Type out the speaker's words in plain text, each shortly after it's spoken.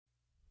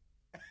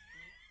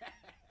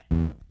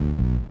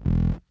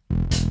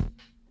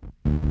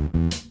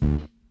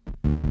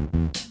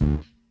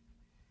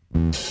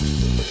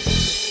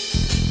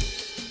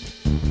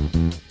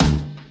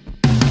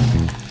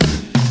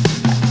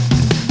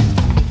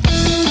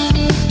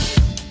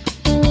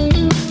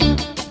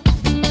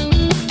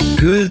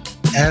Good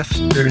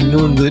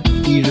afternoon, good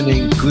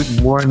evening,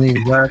 good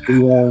morning, wherever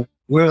you are.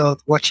 We're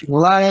watching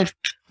live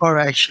or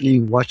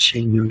actually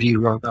watching the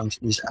rerun of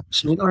this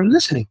episode or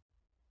listening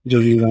to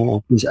the rerun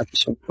of this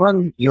episode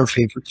on your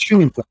favorite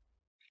streaming platform.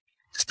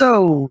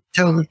 So,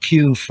 thank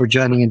you for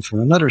joining in for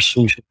another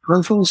social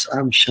Confoes.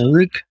 I'm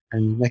Shanuk,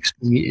 and next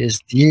to me is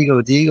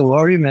Diego. Diego,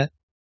 how are you, man?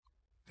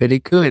 Very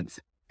good.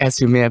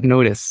 As you may have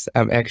noticed,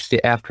 I'm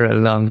actually after a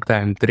long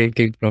time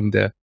drinking from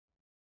the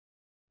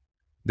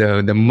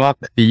mug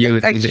we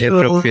use in the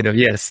intro video.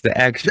 Yes, the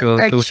actual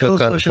social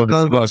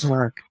Confoes mug.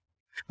 mark.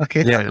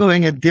 Okay, Yeah. I'm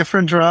going a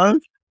different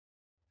route.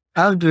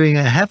 I'm doing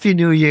a Happy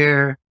New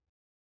Year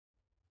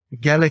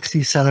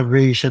Galaxy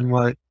celebration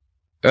mug.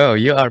 Oh,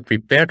 you are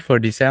prepared for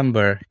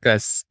December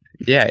because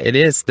it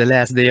is the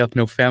last day of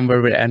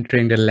November. We're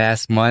entering the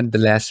last month, the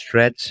last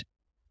stretch.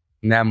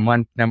 Now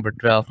month number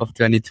 12 of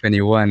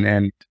 2021,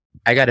 and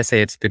I gotta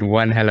say it's been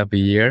one hell of a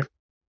year.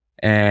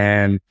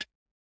 And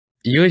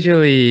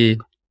usually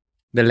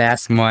the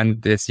last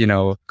month is,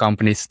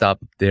 companies stop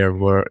their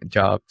work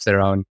jobs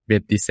around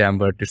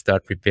mid-December to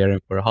start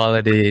preparing for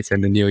holidays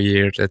and the New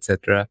Year's,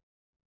 etc.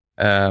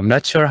 I'm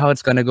not sure how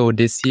it's gonna go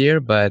this year,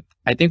 but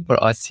I think for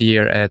us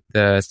here at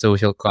the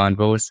Social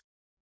Convos,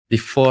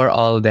 before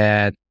all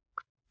that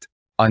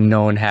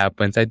unknown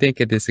happens, I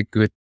think it is a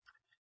good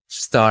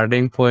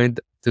starting point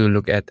to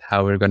look at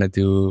how we're gonna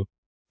do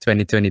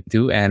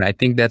 2022, and I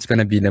think that's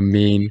gonna be the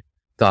main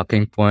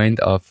talking point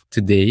of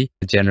today.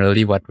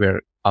 Generally, what we're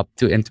up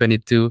to in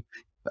 22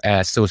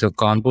 as social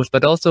convos,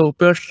 but also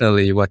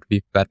personally what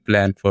we've got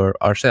planned for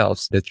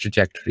ourselves, the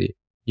trajectory.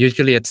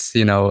 Usually it's,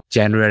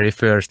 January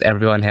 1st,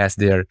 everyone has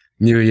their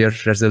New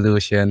Year's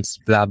resolutions,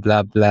 blah,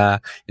 blah, blah,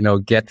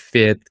 get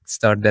fit,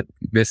 start that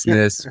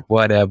business,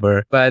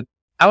 whatever. But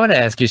I want to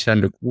ask you,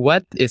 Shanduk,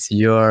 what is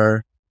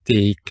your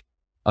take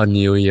on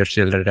New Year's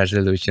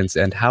resolutions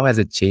and how has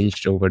it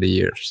changed over the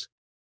years?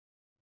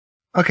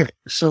 Okay,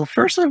 so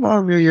first of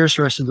all, New Year's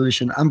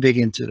resolution, I'm big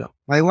into them.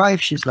 My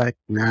wife, she's like,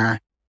 nah,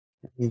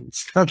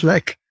 it's not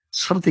like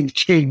something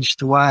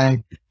changed.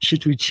 Why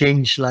should we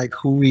change like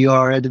who we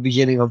are at the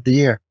beginning of the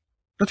year?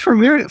 But for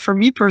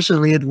me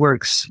personally, it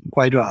works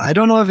quite well. I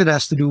don't know if it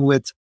has to do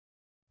with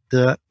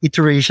the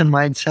iteration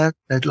mindset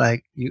that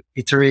like you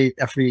iterate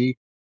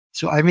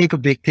so I make a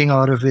big thing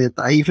out of it.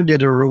 I even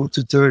did a road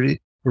to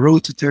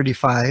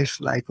 35,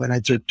 like when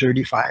I turned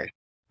 35.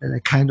 And I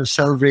kind of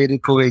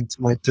celebrated going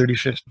to my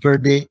 35th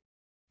birthday.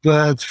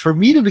 But for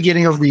me, the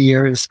beginning of the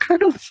year is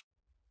it's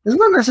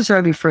not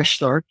necessarily a fresh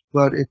start,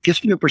 but it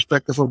gives me a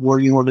perspective of what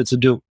you wanted to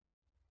do.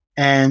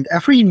 And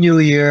every new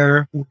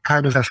year, we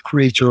kind of have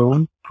Create Your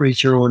Own.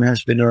 Create Your Own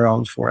has been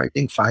around for, I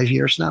think, 5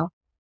 years now.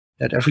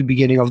 At every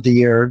beginning of the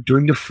year,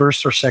 during the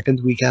first or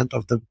second weekend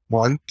of the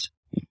month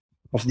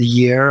of the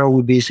year,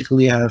 we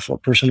basically have a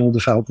personal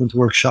development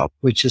workshop,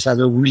 which is at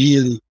a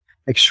really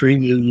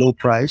extremely low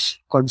price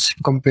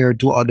compared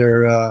to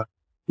other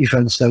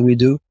events that we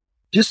do,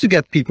 just to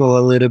get people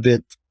a little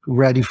bit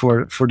ready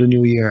for the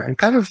new year and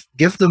kind of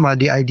give them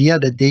the idea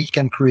that they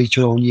can create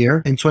your own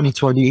year. In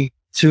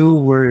 2022,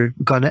 we're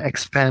going to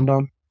expand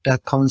on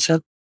that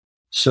concept.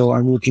 So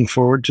I'm looking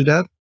forward to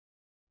that.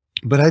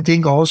 But I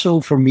think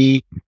also for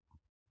me,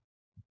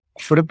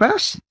 for the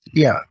past,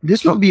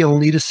 this will be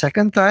only the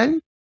second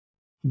time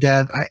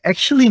that I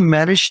actually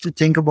managed to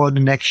think about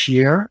the next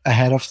year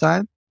ahead of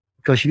time.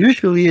 Because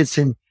usually it's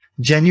in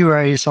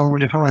January,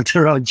 somewhere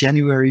around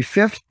January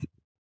 5th.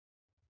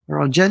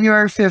 Around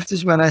January 5th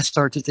is when I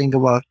start to think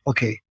about,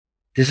 okay,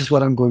 this is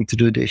what I'm going to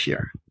do this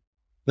year.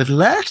 But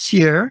last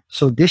year,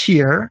 so this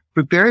year,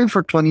 preparing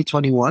for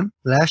 2021,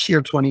 last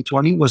year,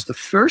 2020, was the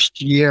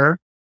first year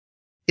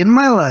in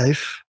my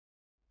life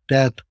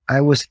that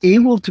I was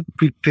able to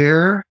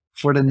prepare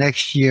for the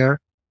next year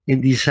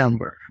in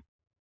December.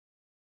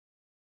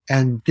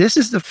 And this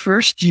is the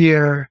first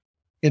year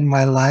in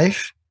my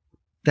life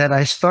that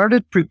I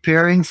started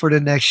preparing for the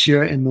next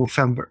year in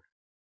November.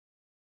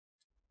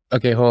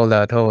 Okay, hold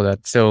on.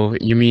 So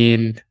you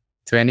mean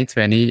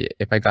 2020,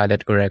 if I got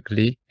it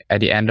correctly,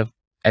 at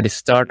the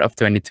start of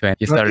 2020,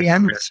 you started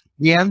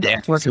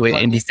so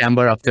in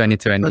December of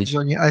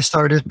 2020. I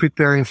started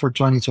preparing for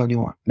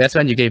 2021. That's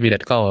when you gave me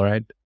that call,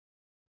 right?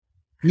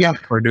 Yeah.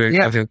 For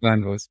doing social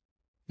convos.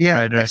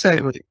 Yeah, right.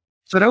 Exactly.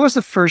 So that was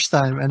the first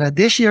time. And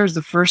this year is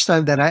the first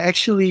time that I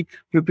actually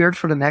prepared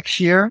for the next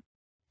year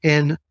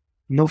in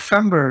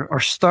November, or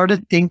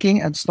started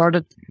thinking and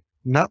started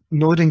not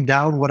noting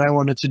down what I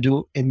wanted to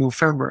do in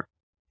November.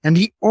 And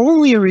the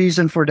only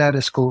reason for that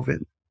is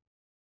COVID.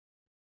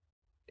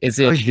 Is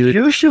it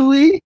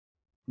usually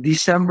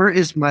December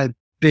is my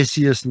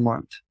busiest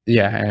month?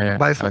 Yeah.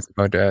 I was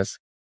about to ask.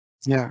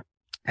 Yeah.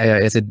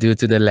 Is it due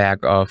to the lack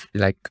of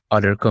like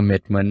other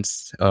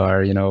commitments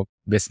or,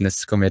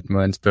 business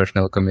commitments,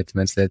 personal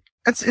commitments that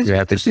you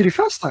have to see the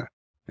first time?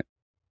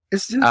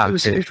 It's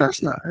just really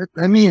fast now.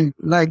 I mean,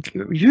 like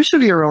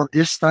usually around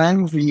this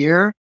time of the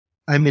year,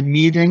 I'm in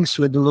meetings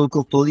with the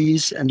local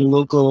police and the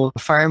local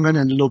firemen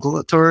and the local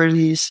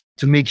authorities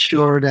to make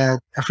sure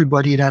that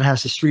everybody that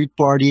has a street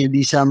party in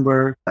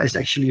December is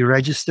actually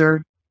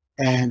registered.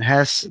 and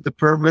has the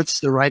permits,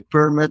 the right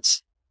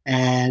permits,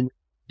 and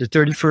the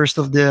 31st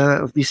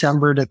of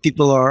December that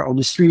people are on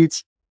the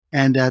streets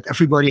and that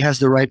everybody has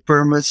the right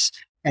permits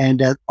and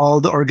that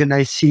all the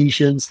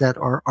organizations that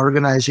are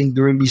organizing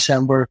during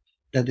December,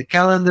 that the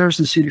calendars,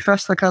 the City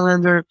Festa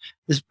calendar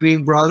is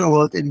being brought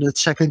out in the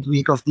second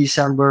week of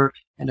December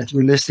and that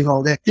we're listing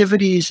all the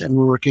activities and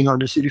we're working on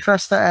the City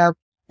Festa app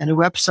and the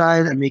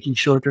website and making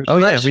sure there's Oh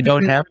yeah, live we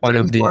don't streaming have one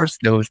of course.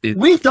 these.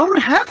 We don't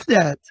have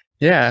that.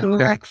 Yeah. So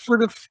like for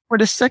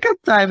the second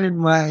time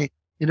in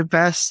the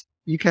past,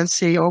 you can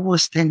say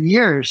almost 10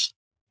 years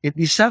in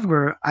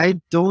December,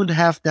 I don't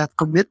have that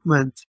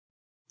commitment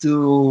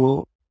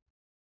to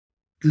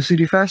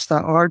City Festa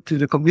or to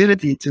the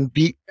community to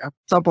be on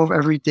top of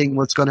everything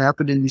what's going to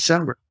happen in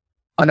December.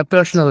 On a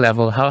personal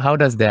level, how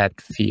does that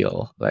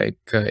feel? Like,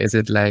 is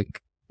it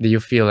like, do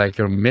you feel like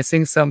you're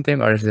missing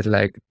something, or is it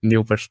like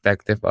new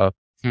perspective of,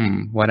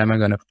 what am I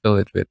gonna fill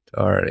it with,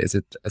 or is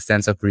it a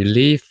sense of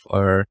relief,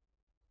 or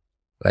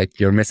like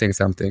you're missing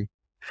something?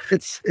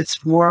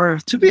 It's more,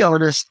 to be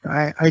honest,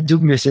 I do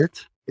miss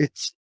it.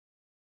 It's,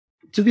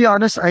 to be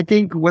honest, I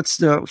think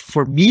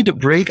for me, the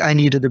break, I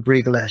needed the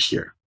break last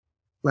year.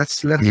 Let's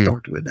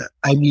start with that.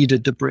 I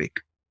needed the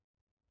break.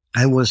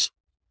 I was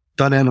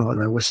done and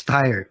on. I was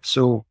tired.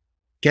 So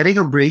getting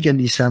a break in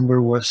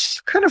December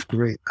was kind of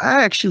great.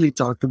 I actually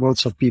talked about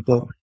some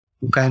people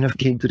who kind of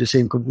came to the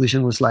same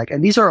conclusion, was like,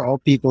 and these are all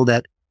people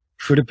that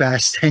for the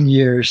past 10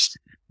 years,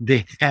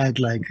 they had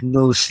like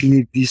no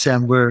sleep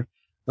December,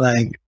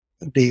 like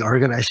they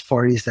organized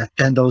parties that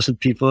 10,000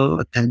 people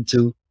attend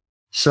to.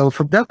 So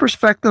from that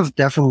perspective,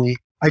 definitely,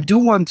 I do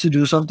want to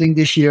do something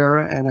this year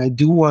and I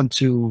do want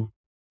to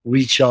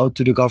reach out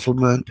to the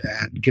government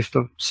and give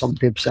them some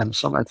tips and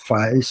some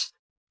advice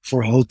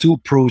for how to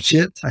approach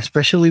it,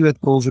 especially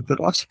with COVID, but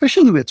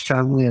especially with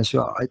family as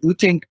well. I do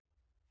think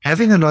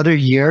having another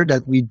year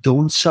that we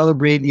don't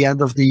celebrate the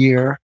end of the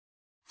year,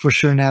 for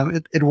sure now,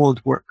 it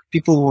won't work.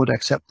 People won't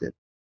accept it.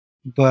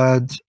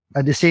 But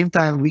at the same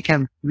time, we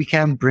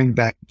can bring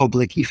back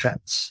public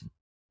events.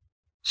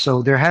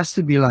 So there has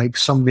to be like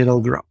some middle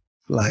ground,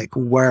 like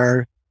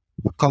where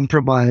a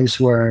compromise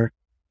where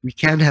we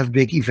can't have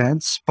big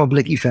events,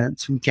 public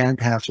events. We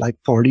can't have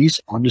like parties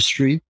on the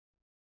street,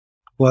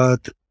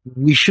 but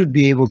we should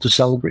be able to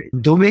celebrate.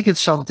 Don't make it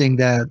something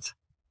that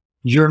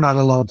you're not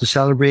allowed to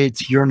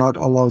celebrate. You're not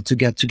allowed to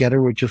get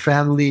together with your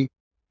family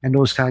and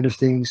those kind of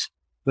things.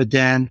 But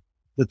then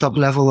the top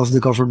level of the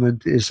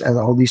government is at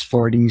all these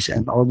parties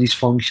and all these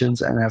functions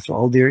and after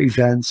all their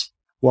events,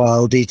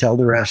 while they tell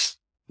the rest,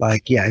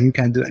 like, yeah, you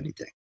can't do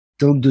anything.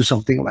 Don't do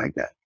something like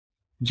that.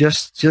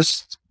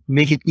 Just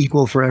make it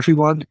equal for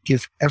everyone.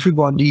 Give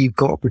everyone the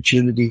equal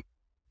opportunity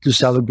to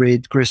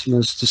celebrate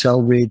Christmas, to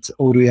celebrate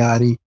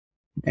Oruyari,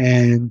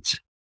 and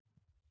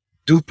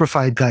do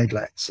provide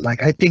guidelines.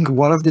 Like, I think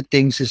one of the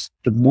things is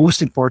the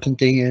most important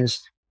thing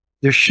is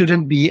there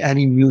shouldn't be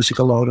any music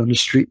allowed on the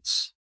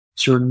streets.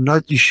 So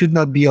you should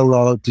not be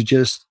allowed to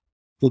just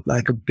put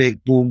like a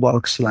big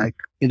boombox like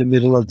in the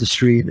middle of the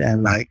street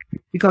and like,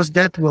 because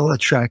that will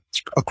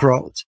attract a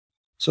crowd.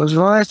 So as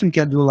long as we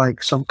can do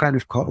like some kind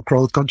of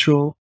crowd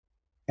control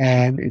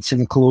and it's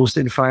in a closed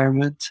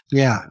environment,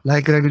 yeah,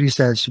 like Gregory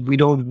says, we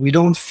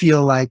don't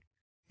feel like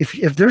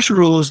if there's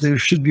rules, there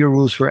should be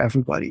rules for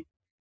everybody.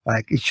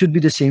 Like it should be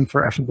the same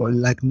for everybody.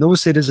 Like no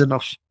citizen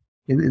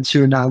in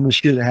Suriname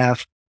should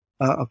have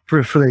a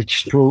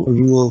privileged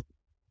rule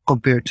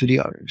compared to the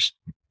others.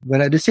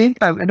 But at the same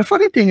time, and the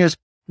funny thing is,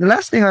 the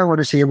last thing I want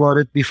to say about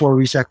it before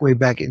we segue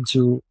back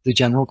into the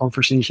general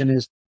conversation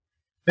is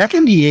back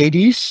in the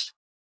 80s,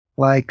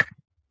 like,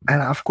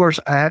 and of course,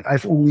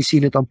 I've only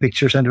seen it on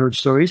pictures and heard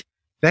stories.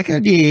 Back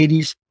in the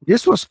 80s,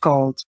 this was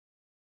called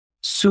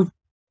soup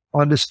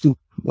on the stoop.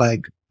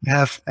 Like,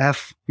 have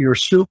your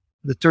soup.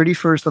 The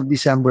 31st of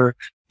December,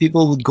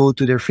 people would go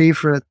to their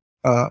favorite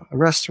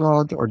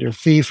restaurant or their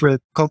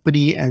favorite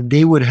company, and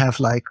they would have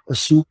like a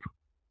soup,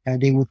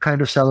 and they would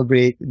kind of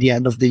celebrate the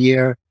end of the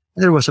year.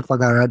 And there was a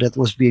pagara that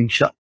was being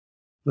shut.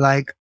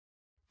 Like,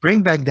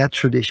 bring back that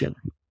tradition.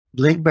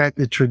 Bring back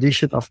the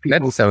tradition of people.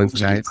 That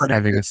sounds nice.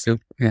 Having a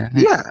soup. Yeah.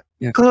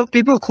 Yeah.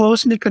 People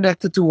closely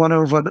connected to one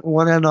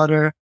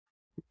another,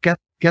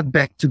 get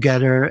back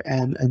together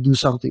and do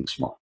something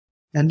small.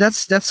 And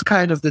that's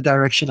kind of the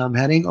direction I'm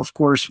heading. Of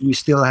course, we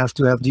still have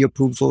to have the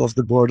approval of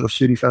the board of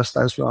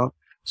Surifesta as well.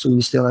 So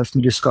we still have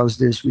to discuss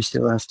this. We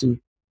still have to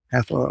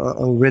have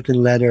a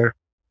written letter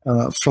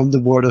from the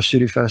board of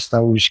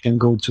Surifesta, which can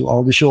go to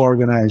all the show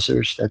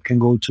organizers, that can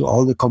go to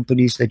all the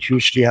companies that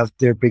usually have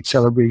their big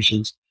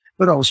celebrations,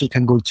 but also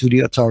can go to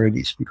the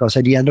authorities. Because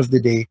at the end of the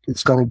day,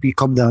 it's going to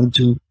come down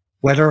to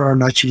whether or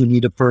not you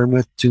need a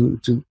permit to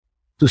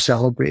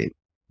celebrate.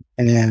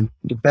 And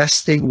the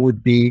best thing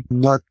would be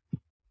not,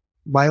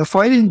 by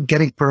avoiding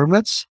getting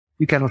permits,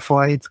 you can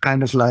avoid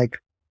kind of like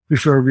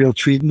real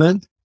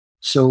treatment.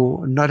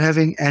 So not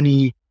having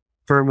any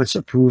permits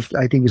approved,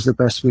 I think is the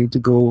best way to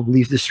go.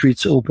 Leave the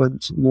streets open.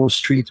 Most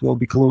streets will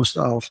be closed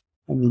off.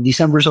 I mean,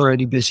 December is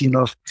already busy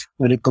enough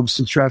when it comes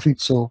to traffic.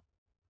 So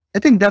I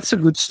think that's a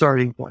good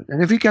starting point.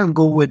 And if we can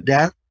go with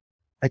that,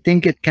 I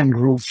think it can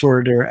grow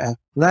further. And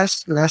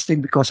last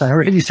thing, because I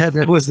already said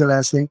that was the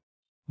last thing,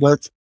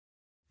 but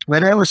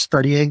when I was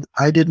studying,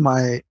 I did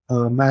my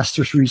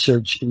master's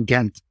research in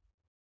Ghent,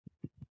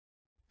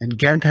 and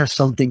Ghent has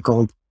something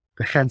called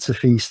the Gentse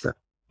Feesten,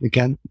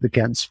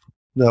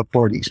 the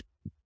parties.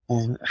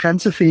 And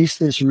Gentse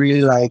Feesten is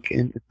really like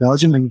in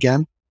Belgium and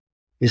Ghent.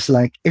 It's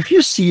like if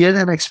you see it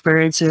and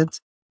experience it,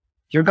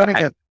 you're gonna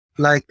I, get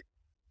like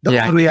the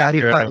yeah, I think I've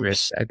Oriari heard of it.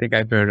 vibes. I think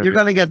I've heard of You're it.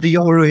 gonna get the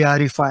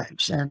Oriari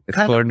vibes, and It's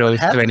kind of for what those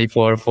happens.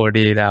 24,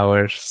 48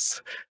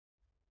 hours.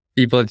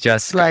 People It's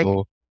just like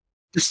go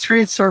the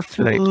streets are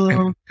like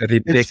full. It's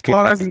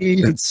ridiculous.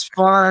 party. It's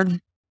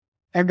fun.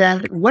 And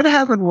then what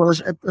happened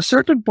was at a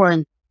certain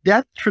point,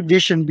 that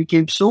tradition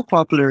became so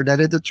popular that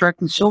it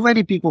attracted so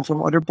many people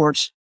from other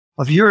parts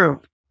of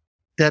Europe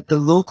that the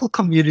local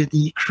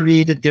community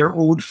created their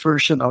own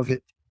version of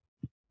it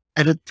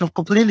at a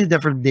completely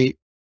different date.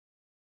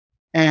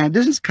 And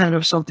this is kind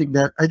of something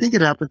that I think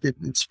it happened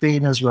in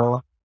Spain as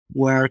well,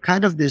 where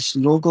kind of this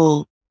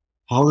local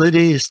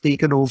holiday is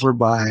taken over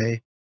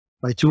by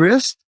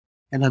tourists,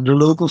 and then the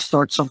locals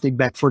start something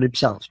back for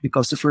themselves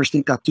because the first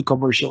thing got too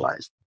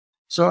commercialized.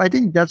 So I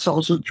think that's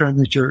also a trend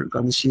that you're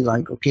going to see.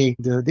 Like, okay,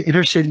 the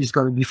inner city is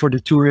going to be for the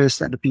tourists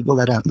and the people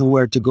that have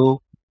nowhere to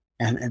go,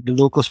 and the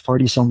locals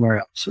party somewhere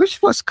else,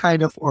 which was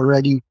kind of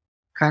already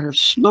kind of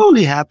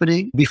slowly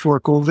happening before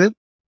COVID.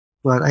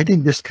 But I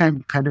think this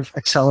kind of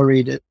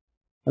accelerated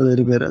a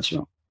little bit as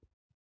well.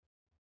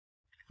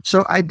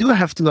 So I do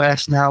have to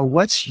ask now,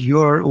 what's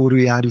your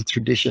Uriari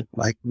tradition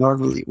like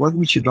normally? What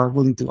would you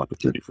normally do on the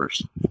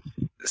 31st?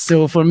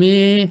 So for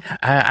me,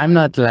 I'm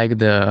not like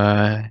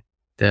going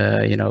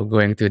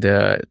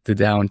to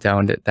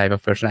downtown that type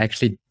of person. I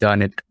actually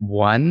done it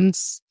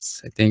once.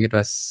 I think it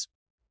was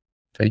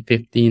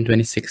 2015,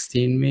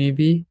 2016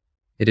 maybe.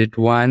 I did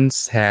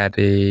once, had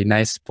a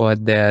nice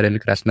spot there in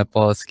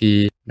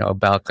Krasnopolski, a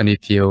balcony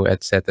view,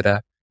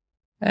 etc.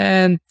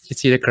 And you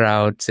see the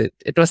crowds.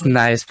 It was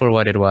nice for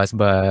what it was,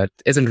 but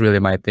isn't really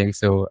my thing.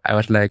 So I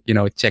was like,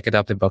 check it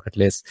off the bucket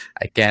list.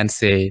 I can't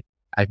say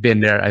I've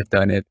been there, I've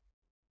done it.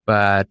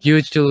 But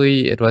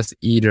usually it was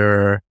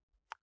either,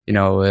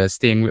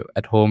 staying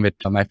at home with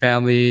my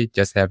family,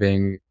 just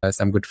having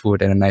some good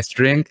food and a nice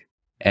drink.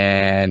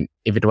 And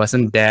if it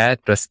wasn't that,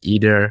 it was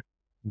either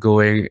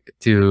going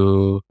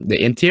to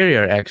the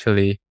interior,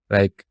 actually,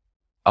 like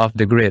off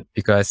the grid,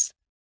 because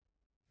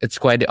it's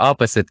quite the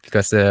opposite,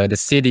 because the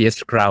city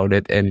is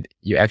crowded and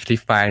you actually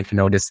find,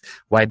 this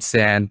white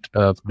sand,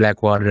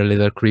 black water,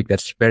 little creek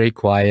that's very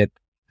quiet,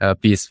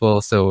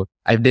 peaceful. So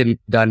I've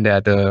done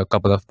that a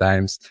couple of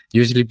times.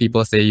 Usually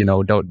people say,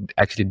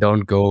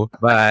 don't go.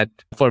 But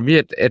for me,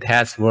 it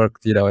has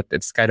worked.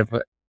 It's kind of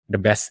the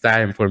best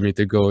time for me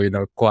to go,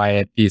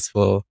 quiet,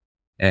 peaceful,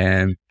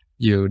 and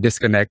you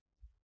disconnect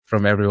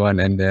from everyone.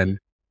 And then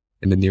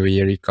in the new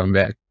year, you come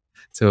back.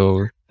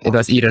 So it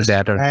was either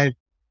that or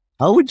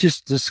I would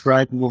just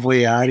describe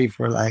Movoyari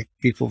for like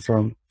people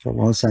from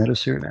outside of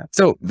Suriname.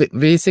 so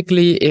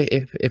basically,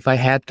 if I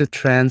had to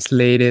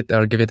translate it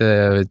or give it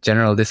a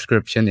general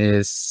description,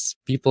 is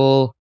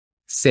people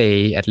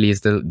say, at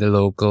least the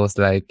locals,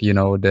 like,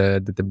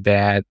 the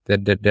bad,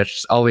 that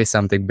there's always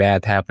something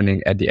bad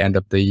happening at the end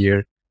of the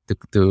year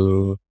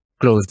to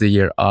close the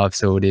year off.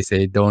 So they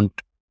say, don't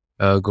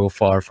go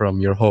far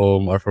from your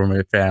home or from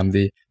your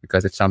family,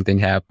 because if something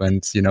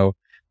happens,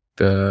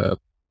 the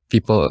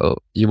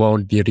people, you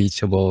won't be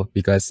reachable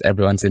because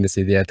everyone's in the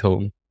city at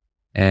home.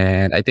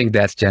 And I think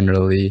that's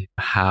generally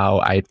how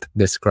I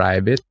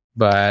describe it.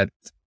 But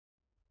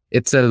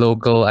it's a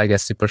local, I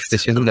guess,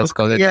 superstition. Let's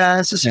call it. Yeah,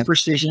 it's a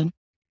superstition.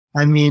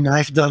 I mean,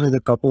 I've done it a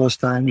couple of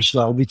times as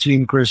well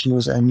between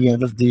Christmas and the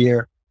end of the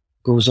year.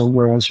 Go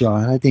somewhere as well.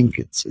 And I think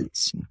it's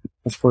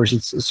of course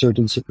it's a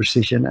certain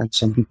superstition, and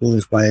some people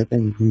live by it,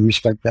 and we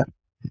respect that.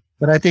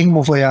 But I think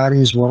Mofoyari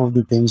is one of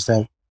the things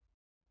that,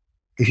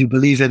 if you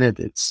believe in it,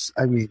 it's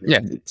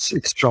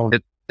strong.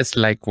 It's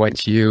like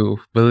what you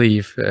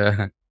believe.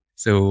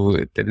 So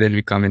then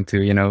we come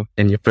into,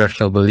 in your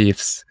personal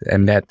beliefs,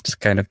 and that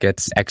kind of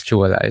gets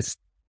actualized.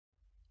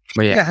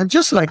 But yeah, and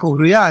just like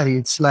Oriari,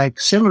 it's like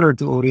similar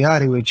to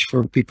Oriari, which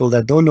for people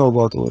that don't know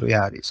about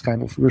Oriari, it's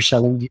kind of, we're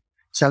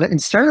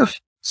instead of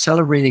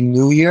celebrating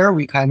New Year,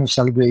 we kind of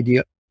celebrate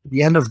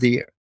the end of the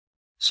year.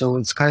 So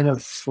it's kind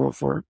of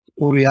for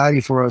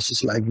Oriari for us,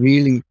 is like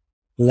really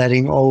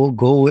letting all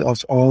go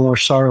of all our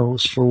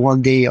sorrows for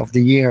one day of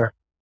the year.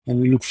 And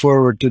we look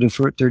forward to the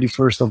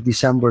 31st of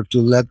December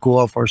to let go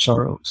of our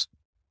sorrows.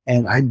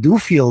 And I do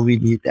feel we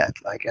need that,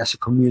 like as a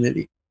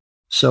community.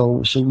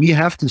 So we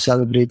have to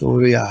celebrate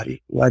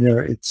Oriari,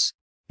 whether it's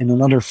in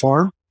another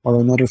form or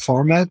another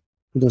format.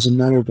 It doesn't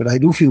matter, but I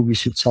do feel we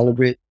should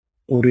celebrate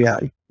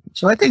Oriari.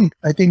 So I think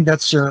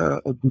that's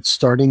a good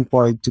starting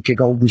point to kick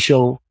off the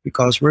show,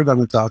 because we're going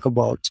to talk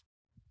about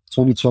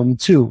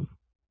 2022.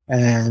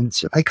 And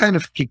I kind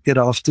of kicked it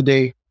off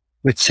today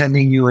with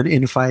sending you an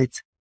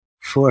invite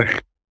for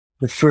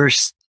the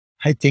first,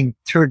 I think,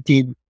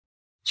 13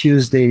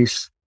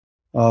 Tuesdays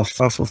of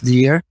the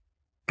year.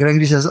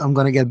 Gregory says, I'm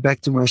going to get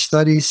back to my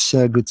studies.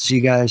 Good to see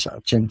you guys.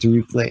 I'll check the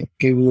replay.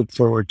 Okay, we look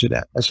forward to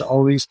that. As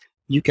always,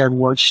 you can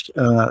watch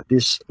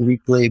this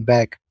replay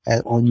back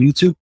on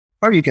YouTube,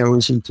 or you can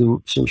listen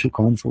to Social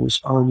Confoes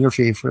on your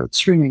favorite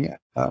streaming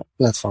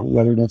platform,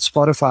 whether that's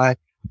Spotify,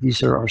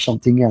 Deezer, or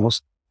something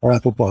else, or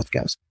Apple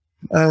Podcast.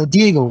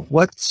 Diego,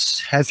 what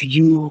have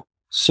you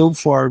so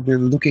far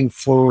been looking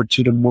forward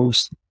to the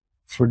most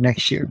for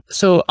next year?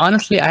 So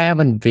honestly, I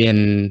haven't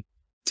been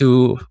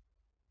too.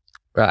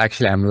 Well,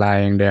 actually, I'm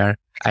lying there.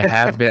 I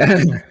have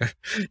been.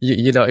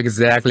 You know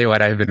exactly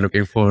what I've been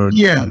looking forward.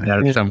 Yeah,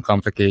 There are some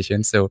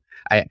complications, so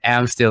I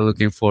am still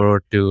looking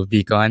forward to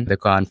VCon, the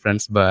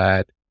conference,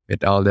 but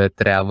with all the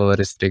travel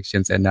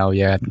restrictions and now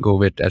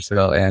COVID as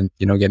well, and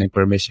getting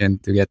permission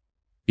to get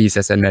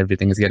visas and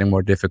everything is getting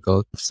more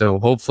difficult. So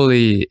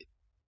hopefully,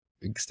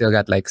 we still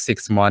got like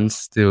 6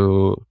 months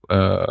to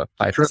 5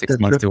 to 6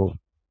 months to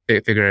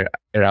figure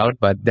it out.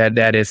 But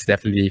that is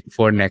definitely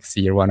for next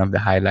year one of the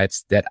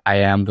highlights that I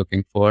am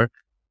looking for.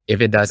 If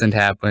it doesn't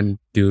happen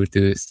due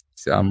to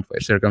some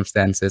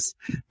circumstances,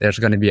 there's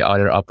going to be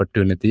other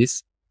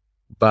opportunities.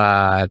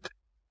 But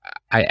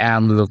I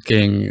am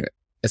looking,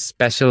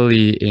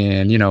 especially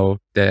in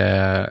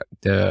the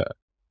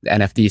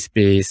NFT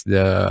space,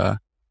 the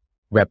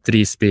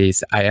Web3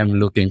 space. I am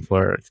looking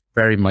for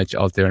very much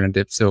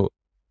alternative. So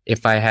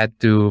if I had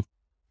to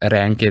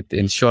rank it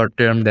in short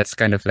term, that's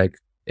kind of like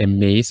in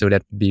May, so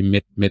that'd be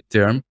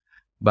midterm.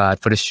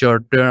 But for the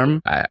short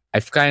term, I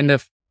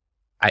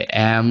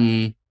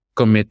am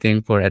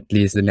committing for at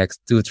least the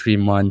next 2-3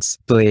 months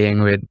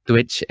playing with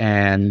Twitch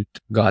and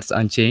Gods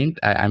Unchained.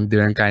 I'm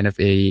doing kind of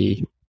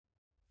a,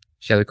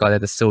 shall we call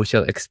it, a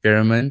social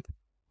experiment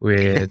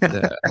with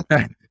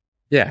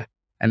yeah,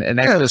 and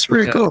yeah, that's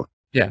pretty cool.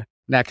 Yeah,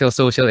 an actual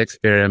social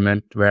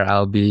experiment where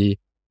I'll be.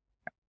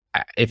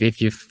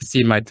 If you've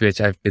seen my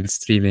Twitch, I've been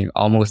streaming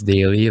almost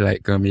daily,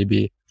 like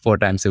maybe 4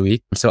 times a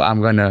week. So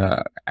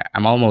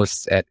I'm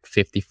almost at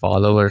 50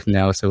 followers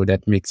now. So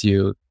that makes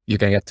you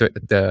can get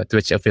the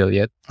Twitch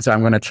affiliate. So I'm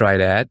going to try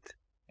that.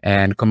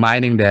 And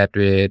combining that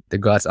with the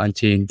Gods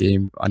Unchained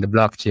game on the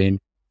blockchain,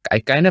 I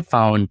kind of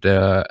found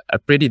a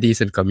pretty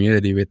decent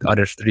community with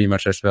other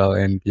streamers as well.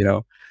 And,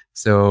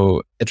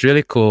 so it's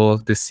really cool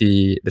to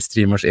see the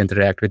streamers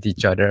interact with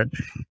each other.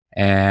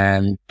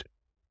 And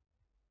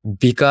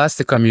because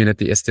the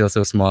community is still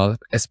so small,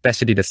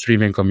 especially the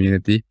streaming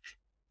community,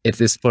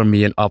 it is for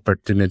me an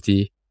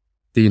opportunity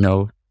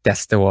to,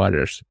 test the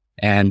waters.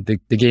 And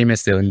the game is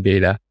still in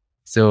beta.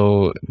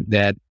 So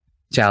that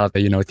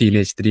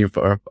teenage dream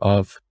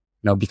of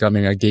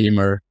becoming a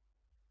gamer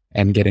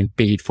and getting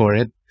paid for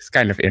it is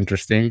kind of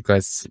interesting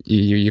because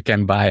you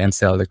can buy and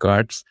sell the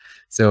cards.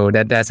 So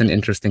that's an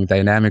interesting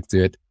dynamic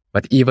to it.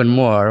 But even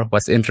more,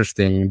 what's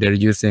interesting, they're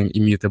using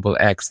Immutable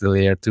X, the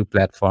layer 2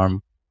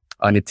 platform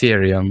on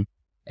Ethereum.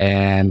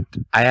 And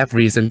I have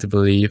reason to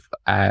believe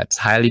it's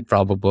highly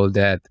probable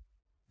that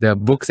the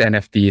books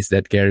NFTs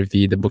that Gary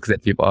Vee, the books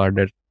that we've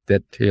ordered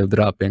that he'll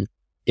dropping,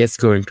 is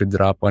going to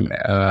drop on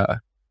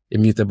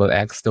Immutable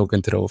X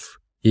token trove.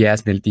 He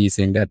has been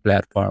teasing that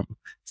platform.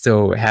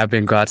 So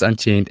having Gods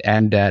Unchained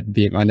and that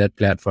being on that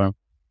platform,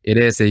 it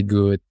is a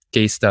good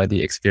case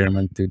study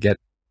experiment to get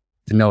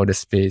to know the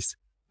space.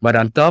 But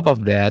on top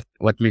of that,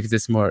 what makes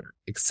this more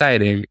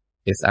exciting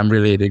is I'm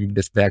relating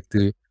this back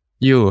to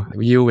you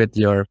with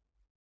the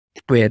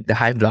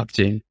Hive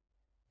blockchain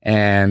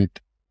and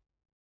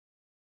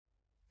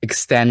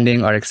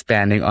extending or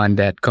expanding on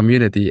that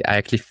community. I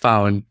actually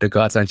found the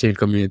Gods Unchained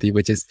community,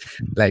 which is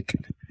like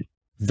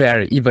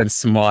very even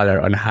smaller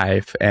on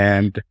Hive.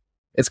 And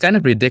it's kind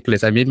of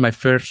ridiculous. I made my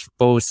first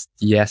post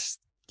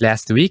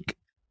last week,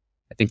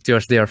 I think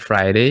Thursday or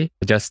Friday,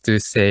 just to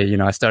say,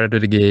 I started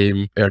with the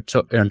game,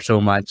 earned so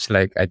much.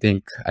 Like, I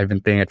think I've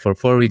been playing it for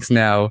 4 weeks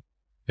now,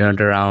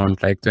 earned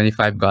around like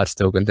 25 Gods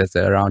tokens. That's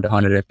around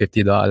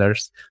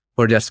 $150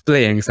 for just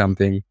playing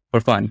something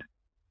for fun.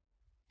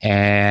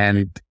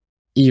 And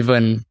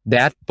even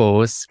that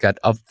post got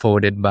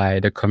upvoted by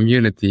the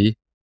community,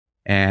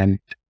 and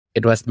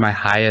it was my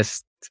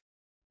highest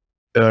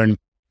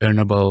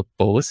earnable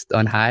post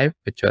on Hive,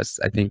 which was,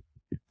 I think,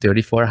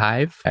 34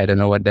 Hive. I don't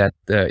know what that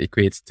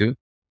equates to.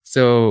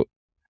 So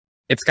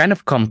it's kind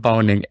of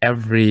compounding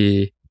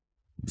every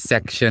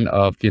section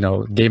of,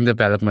 game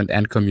development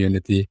and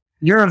community.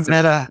 You're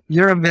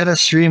a meta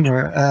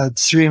streamer,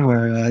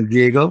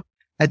 Diego.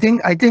 I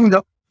think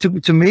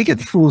to make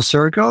it full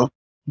circle,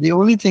 the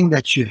only thing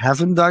that you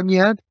haven't done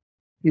yet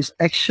is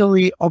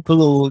actually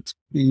upload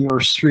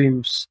your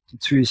streams to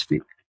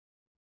TreeSpeak.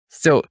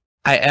 So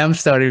I am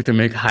starting to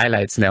make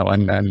highlights now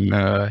on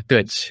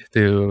Twitch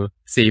to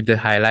save the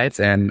highlights,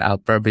 and I'll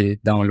probably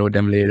download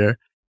them later.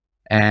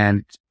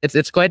 And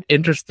it's quite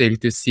interesting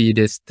to see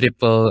this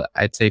triple,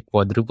 I'd say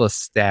quadruple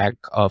stack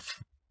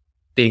of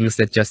things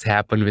that just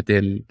happened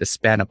within the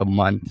span of a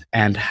month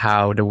and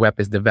how the web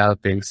is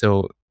developing.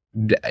 So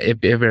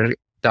if we're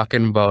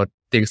talking about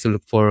things to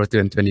look forward to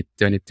in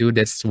 2022,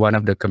 that's one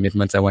of the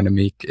commitments I want to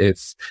make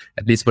is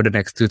at least for the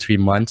next 2-3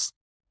 months,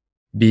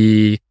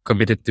 be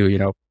committed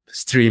to,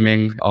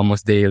 streaming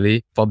almost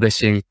daily,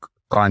 publishing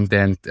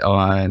content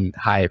on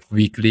Hive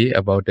weekly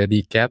about the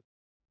recap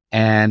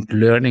and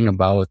learning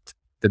about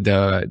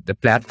the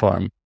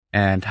platform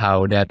and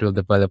how that will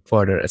develop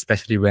further,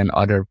 especially when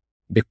other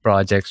big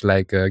projects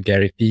like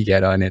Gary T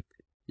get on it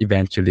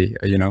eventually,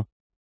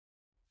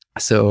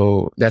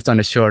 So that's on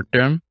the short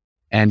term.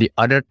 And the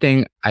other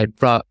thing I'm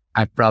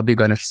probably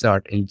going to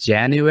start in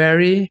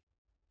January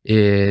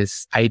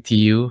is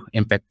ITU,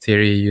 Impact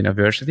Theory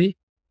University.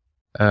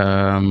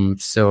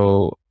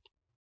 So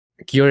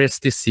curious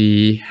to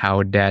see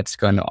how that's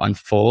going to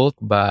unfold,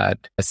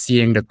 but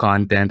seeing the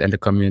content and the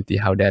community,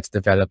 how that's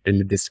developed in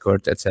the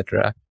Discord,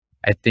 etc.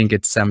 I think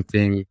it's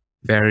something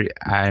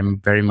I'm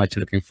very much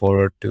looking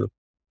forward to.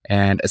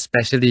 And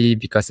especially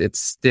because it's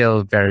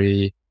still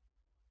very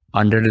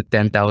under the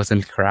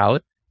 10,000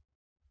 crowd,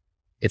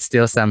 it's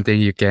still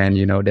something you can,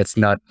 that's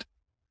not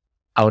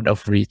out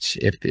of reach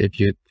if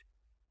you,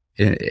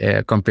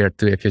 compared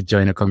to if you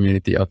join a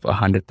community of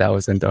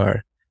 100,000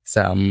 or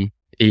some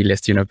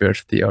A-list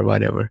university or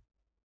whatever.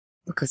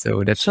 Okay.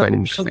 So that's quite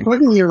interesting. So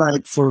quickly,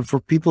 like for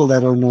people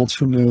that are not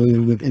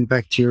familiar with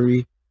impact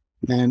theory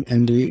and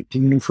the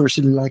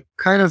university, like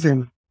kind of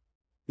in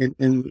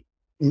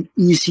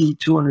easy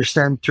to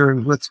understand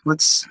terms,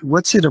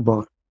 what's it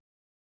about?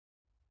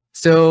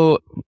 So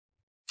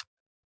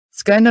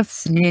it's kind of,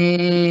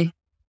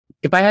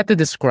 if I had to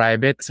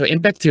describe it, so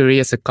Impact Theory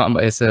is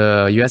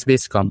a US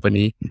based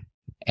company,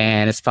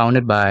 and it's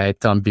founded by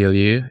Tom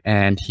Bilyeu,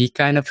 and he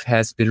kind of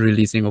has been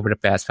releasing over the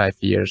past 5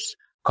 years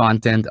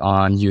content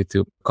on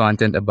YouTube,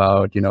 content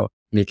about,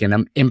 making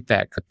an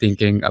impact,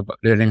 thinking about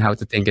learning how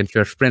to think in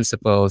first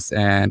principles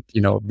and,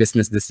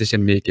 business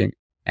decision making,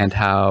 and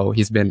how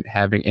he's been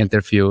having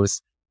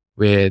interviews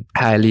with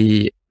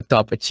highly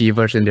top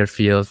achievers in their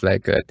fields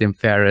like Tim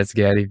Ferriss,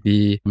 Gary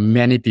Vee,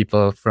 many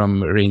people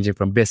ranging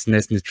from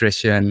business,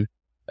 nutrition,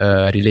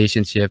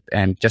 relationship,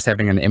 and just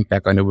having an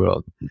impact on the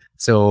world.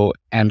 So,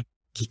 and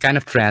he kind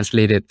of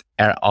translated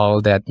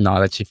all that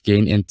knowledge he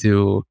gained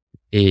into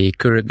a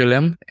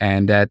curriculum,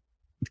 and that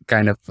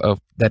kind of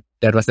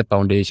that was the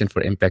foundation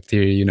for Impact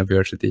Theory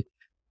University.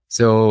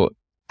 So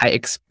I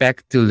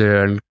expect to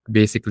learn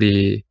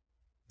basically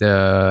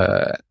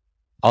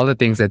all the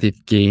things that he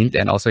gained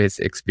and also his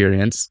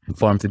experience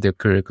formed the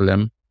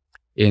curriculum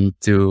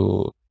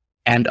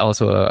and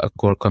also a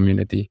core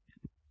community.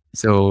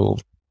 So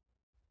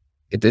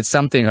it's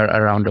something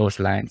around those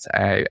lines.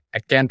 I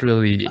can't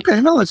really. Okay,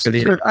 no, it's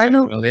good. I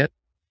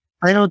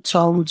know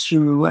Tom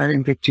through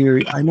Impact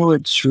Theory. I know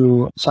it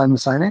through Simon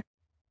Sinek.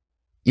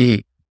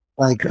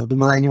 Like the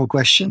Millennial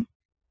Question.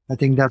 I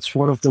think that's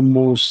one of the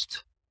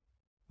most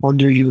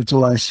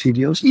underutilized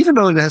videos. Even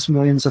though it has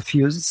millions of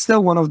views, it's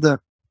still one of the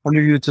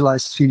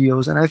underutilized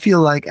videos. And I feel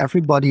like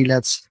everybody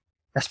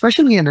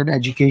especially in an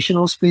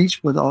educational space,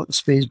 but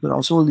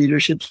also a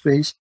leadership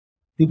space,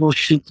 people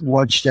should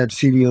watch that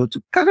video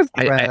to kind of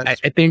grasp.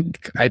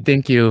 I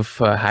think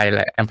you've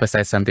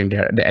emphasized something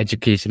there. The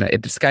education,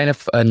 it's kind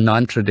of a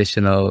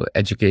non-traditional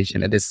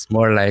education. It is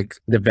more like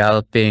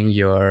developing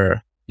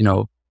your,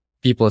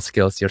 people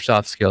skills, your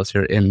soft skills,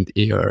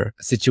 your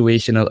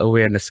situational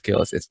awareness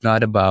skills. It's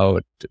not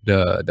about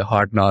the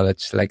hard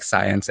knowledge like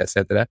science,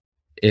 etc.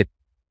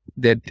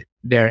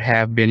 There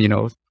have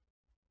been,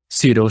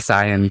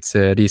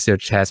 pseudoscience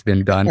research has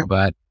been done,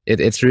 but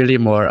it's really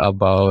more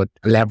about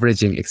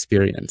leveraging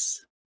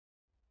experience.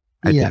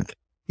 I think.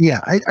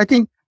 Yeah, I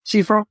think,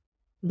 from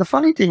the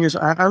funny thing is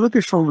I look at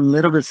it from a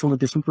little bit from a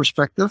different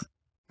perspective.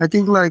 I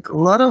think like a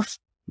lot of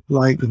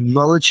like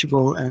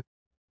knowledgeable and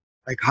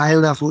like high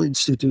level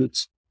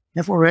institutes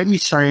have already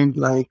signed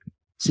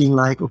saying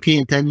okay,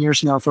 in 10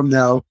 years from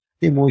now,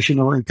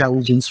 emotional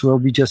intelligence will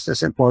be just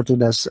as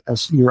important as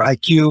your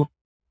IQ.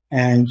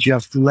 And you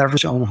have to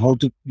leverage on how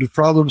to do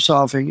problem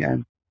solving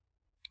and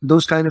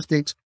those kind of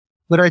things.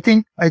 But I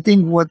think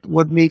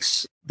what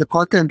makes the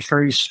content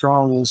very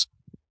strong is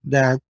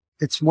that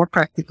it's more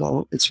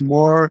practical. It's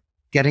more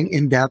getting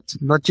in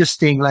depth, not just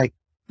saying like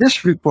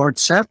this report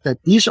said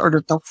that these are the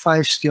top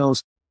 5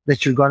 skills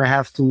that you're going to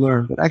have to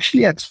learn, but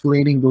actually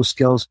explaining those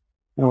skills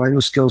and why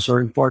those skills are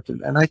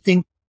important. And I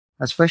think,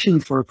 especially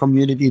for a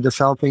community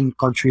developing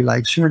country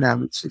like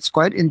Suriname, it's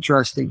quite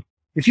interesting.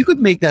 If you could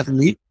make that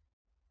leap,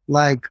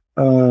 like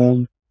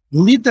the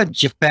leap that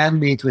Japan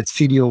made with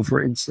video,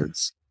 for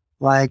instance,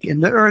 like in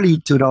the early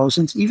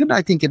 2000s, even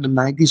I think in the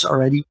 90s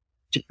already,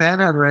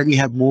 Japan already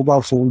had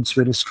mobile phones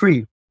with a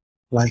screen.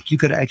 Like you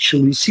could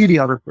actually see the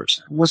other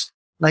person. It was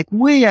like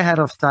way ahead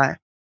of time.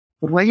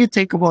 But when you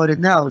think about it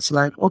now, it's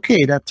like,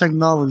 okay, that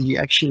technology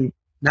actually,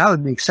 now it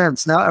makes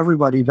sense. Now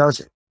everybody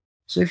does it.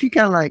 So if you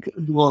can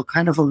do a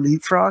kind of a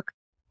leapfrog,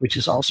 which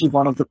is also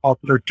one of the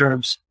popular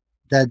terms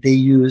that they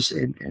use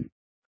in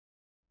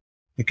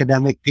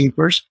academic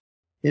papers,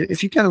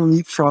 if you can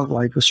leapfrog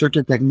like a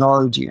certain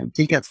technology and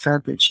take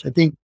advantage, I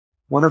think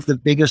one of the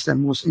biggest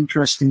and most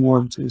interesting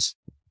ones is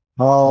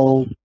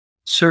how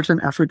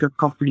certain African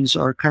companies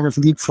are kind of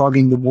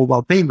leapfrogging the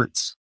mobile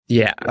payments.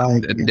 Yeah,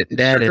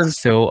 that is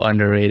so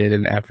underrated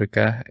in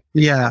Africa.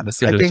 Yeah, the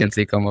solutions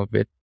they come up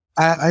with.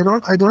 I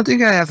don't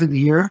think I have it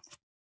here,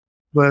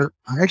 but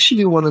I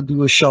actually want to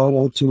do a shout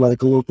out to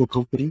like a local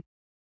company,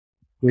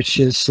 which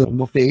is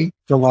Mopay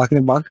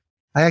from Bank.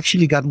 I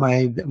actually got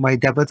my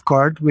debit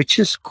card, which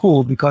is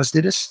cool because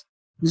this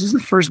is the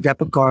first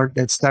debit card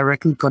that's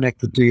directly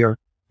connected to your.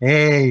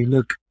 Hey,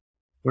 look,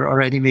 we're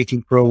already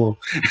making promo.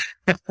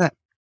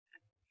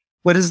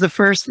 What is the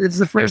first? It's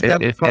the first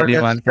debit If card that's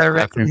anyone from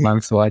directly,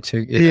 Monks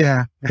watching,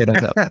 yeah, hit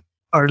us up.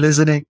 or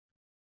listening.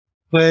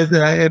 But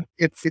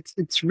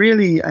it's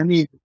really, I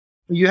mean,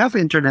 you have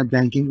internet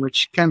banking,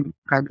 which can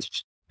kind of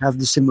have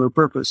the similar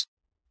purpose,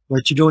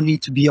 but you don't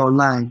need to be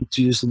online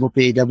to use the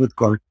MoPay debit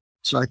card.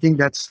 So I think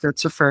that's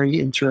a very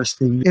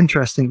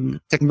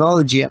interesting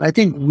technology, and I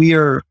think we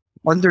are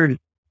under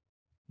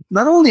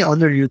not only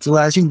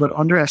underutilizing but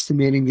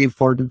underestimating the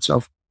importance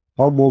of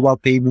how mobile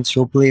payments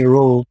will play a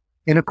role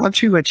in a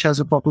country which has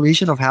a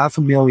population of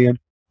 500,000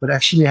 but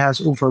actually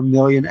has over 1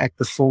 million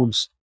active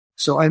phones.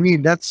 So I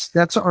mean that's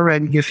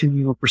already giving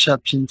you a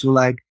perception to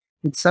like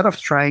instead of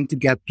trying to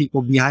get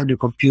people behind the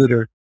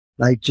computer,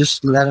 like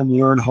just let them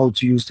learn how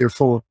to use their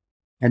phone.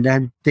 And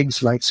then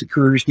things like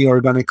security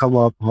are gonna come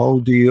up.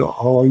 How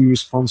are you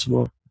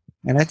responsible?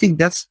 And I think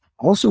that's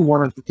also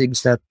one of the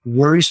things that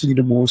worries me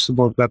the most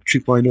about Web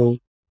 3.0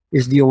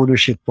 is the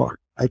ownership part.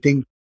 I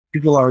think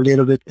people are a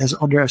little bit as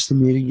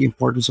underestimating the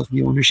importance of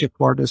the ownership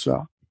part as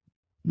well.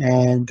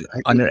 And I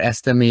think,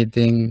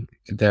 Underestimating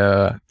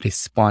the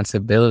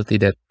responsibility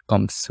that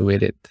comes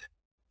with it,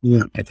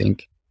 yeah, I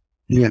think.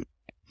 yeah,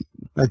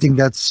 I think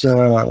that's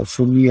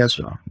for me as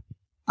well.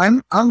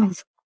 I'm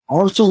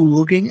also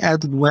looking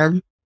at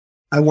when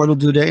I want to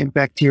do the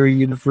Impact Theory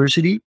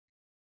University.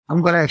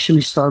 I'm gonna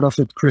actually start off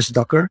with Chris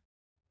Ducker.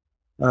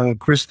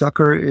 Chris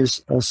Ducker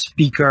is a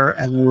speaker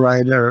and a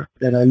writer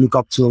that I look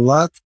up to a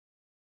lot,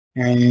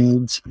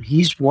 and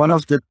he's one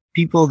of the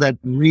people that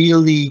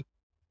really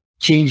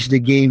changed the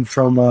game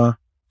from a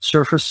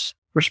surface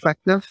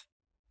perspective,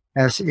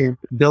 as in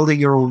building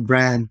your own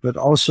brand, but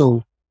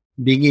also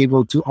being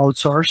able to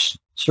outsource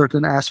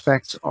certain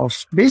aspects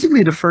of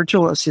basically the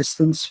virtual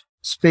assistance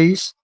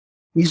space.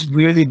 He's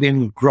really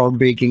been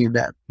groundbreaking in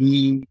that.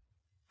 He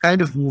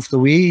kind of moved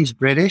away. He's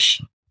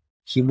British.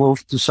 He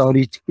moved to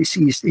Southeast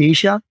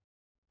Asia,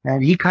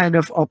 and he kind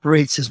of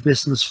operates his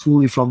business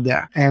fully from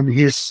there. And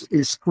his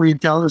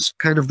clientele is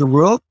kind of the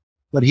world,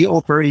 but he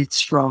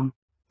operates from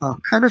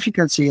kind of you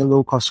can say a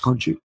low cost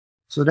country.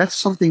 So that's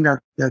something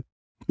that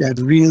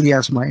really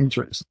has my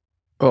interest.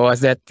 Oh,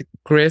 was that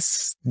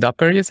Chris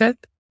Ducker you said?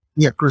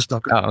 Yeah, Chris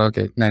Ducker. Oh,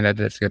 okay. No,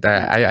 that's good.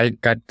 I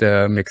got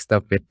mixed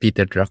up with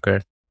Peter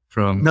Drucker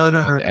from No.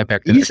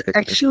 Impact. He's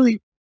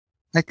actually,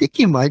 I think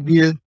he might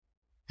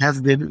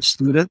have been a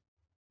student.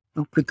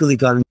 I'm quickly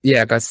got.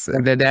 Yeah, because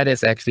that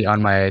is actually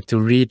on my to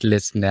read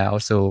list now.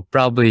 So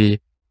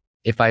probably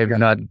if I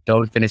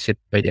don't finish it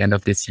by the end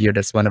of this year,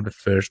 that's one of the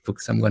first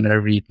books I'm gonna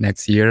read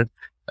next year.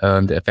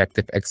 The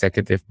Effective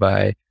Executive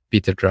by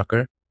Peter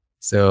Drucker.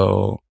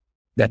 So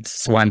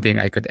that's one thing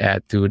I could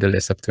add to the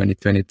list of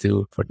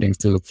 2022 for things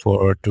to look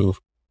forward to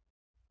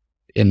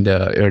in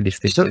the early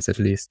stages, at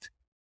least.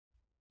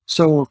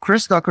 So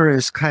Chris Ducker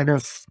is kind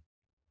of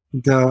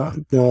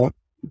the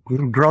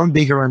ground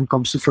bigger when it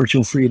comes to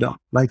virtual freedom,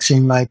 like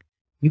saying like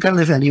you can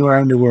live anywhere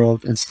in the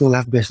world and still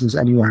have business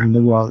anywhere in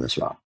the world as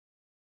well.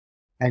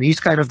 And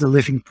he's kind of the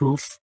living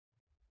proof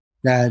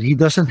that he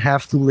doesn't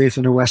have to live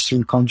in a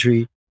Western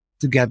country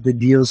to get the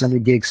deals and the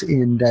gigs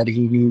in that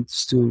he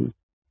needs to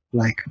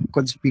like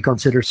be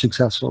considered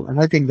successful.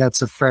 And I think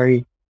that's a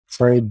very,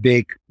 very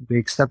big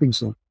stepping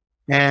stone.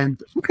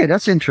 And okay,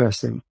 that's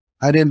interesting.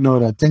 I didn't know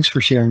that. Thanks for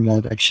sharing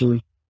that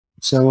actually.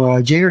 So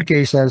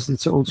JRK says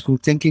it's old school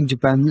thinking.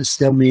 Japan is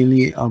still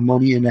mainly a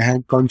money in the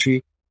hand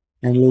country,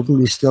 and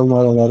locally still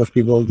not a lot of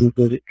people who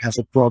could have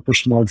a proper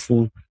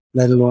smartphone,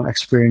 let alone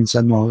experience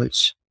and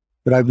knowledge.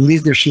 But I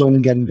believe they're slowly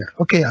getting there.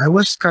 Okay, I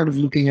was kind of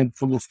looking at it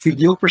from a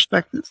video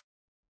perspective.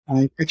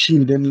 I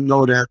actually didn't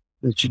know that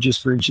you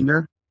just mentioned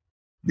that.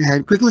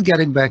 And quickly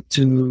getting back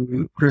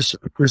to Chris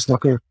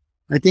Ducker,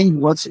 I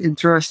think what's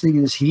interesting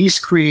is he's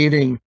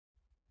creating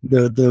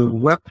the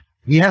web.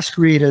 He has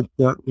created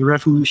the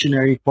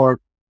revolutionary part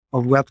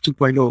of Web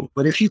 2.0.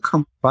 But if you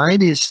combine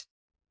his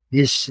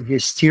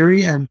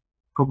theory and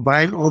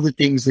combine all the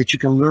things that you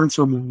can learn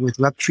from with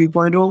Web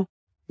 3.0,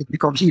 it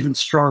becomes even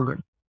stronger.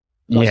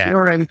 Because he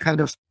already kind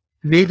of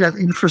made that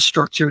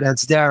infrastructure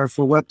that's there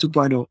for Web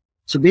 2.0.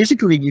 So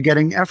basically, you're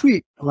getting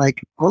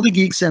all the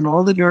geeks and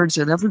all the nerds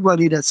and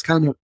everybody that's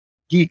kind of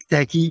geek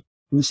techie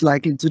who's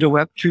like into the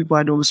Web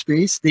 3.0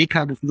 space. They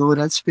kind of know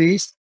that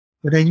space.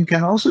 But then you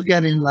can also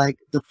get in like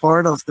the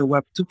part of the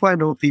Web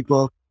 2.0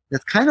 people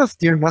that kind of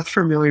they're not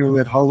familiar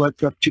with how Web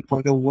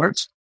 2.0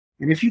 works.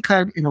 And if you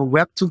can, in a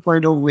Web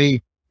 2.0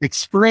 way,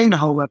 explain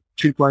how Web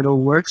 3.0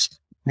 works,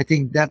 I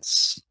think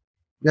that's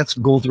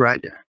gold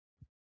right there.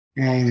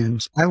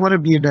 And I want to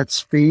be in that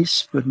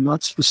space, but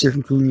not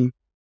specifically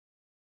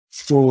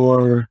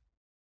for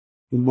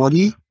the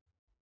money,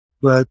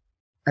 but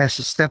as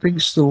a stepping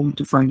stone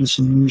to find a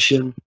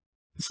solution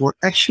for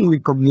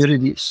actually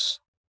communities.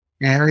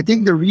 And I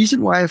think the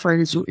reason why I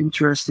find it so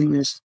interesting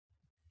is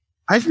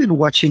I've been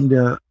watching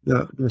the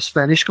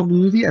Spanish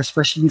community,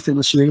 especially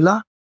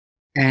Venezuela,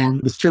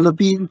 and the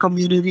Philippine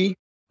community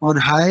on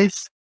Hive,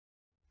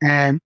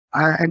 and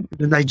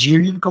the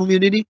Nigerian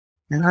community,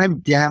 and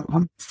I'm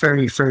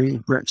very, very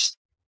impressed.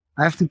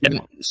 I have to be And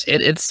honest.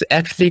 it's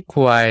actually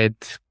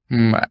quite,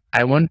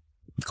 I won't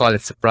call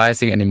it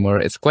surprising anymore.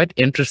 It's quite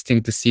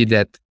interesting to see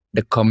that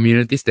the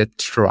communities that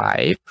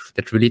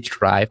really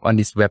thrive on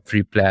these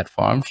Web3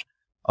 platforms,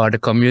 are the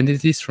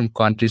communities from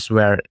countries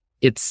where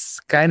it's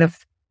kind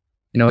of,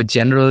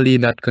 generally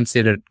not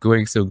considered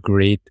going so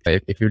great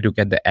if you look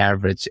at the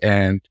average.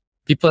 And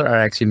people are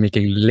actually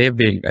making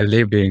a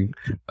living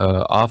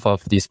off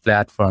of these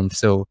platforms.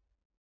 So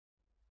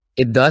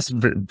it does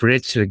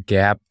bridge the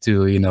gap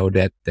to,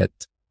 that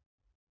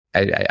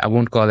I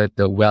won't call it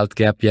the wealth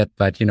gap yet,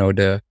 but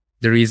the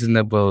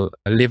reasonable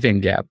living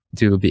gap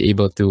to be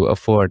able to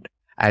afford.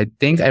 I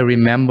think I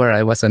remember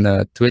I was on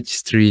a Twitch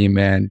stream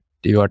and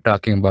you were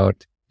talking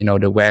about,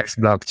 the Wax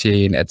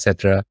blockchain,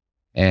 etc.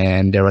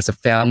 And there was a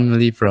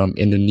family from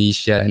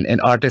Indonesia, an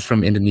artist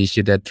from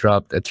Indonesia that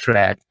dropped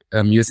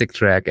a music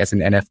track as an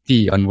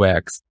NFT on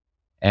Wax.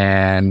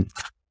 And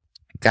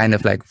kind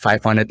of like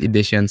 500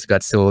 editions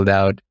got sold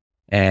out,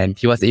 and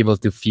he was able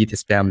to feed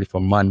his family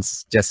for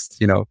months,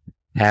 just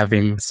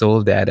having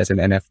sold that as an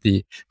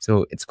NFT.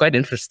 So it's quite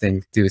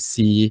interesting to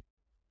see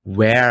I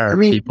where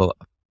mean, people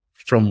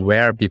from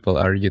where people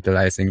are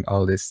utilizing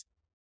all this.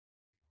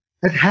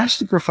 it has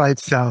to provide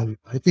value.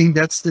 I think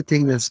that's the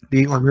thing that's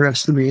being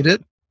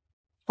underestimated.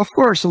 Of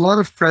course, a lot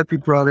of crappy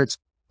products,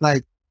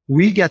 like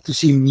we get to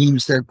see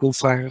memes that go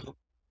viral.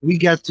 We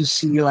get to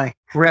see like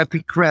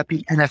crappy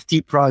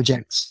NFT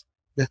projects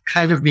that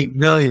kind of make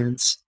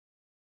millions.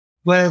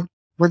 Well,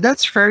 but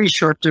that's very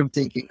short term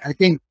thinking. I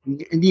think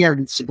in the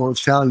end, it's about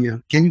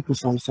value. Can you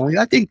provide value?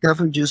 I think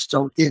Devin just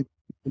jumped in.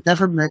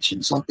 Devin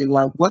mentioned something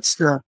like, what's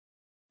the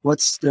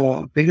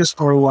biggest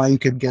ROI you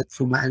can get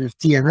from an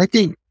NFT? And I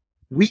think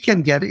we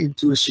can get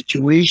into a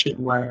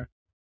situation where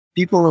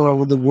people all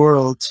over the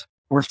world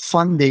are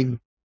funding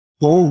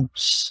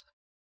homes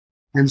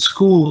and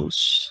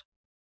schools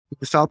in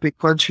developing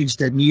countries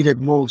that need it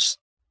most.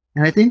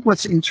 And I think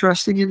what's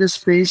interesting in this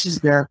space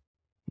is that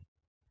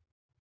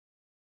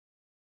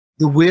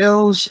the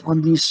whales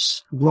on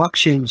these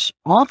blockchains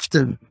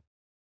often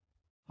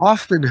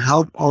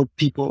help out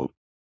people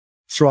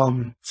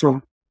from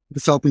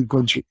developing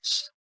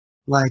countries.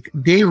 Like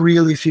they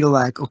really feel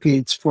like, okay,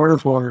 it's part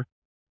of our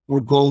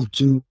goal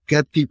to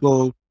get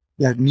people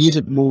that need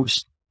it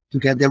most to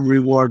get them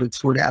rewarded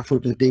for the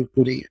effort that they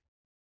put in.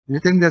 And I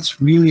think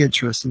that's really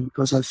interesting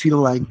because I feel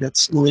like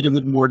that's a little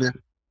bit more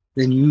than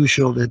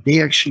usual that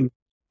they actually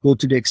go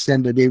to the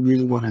extent that they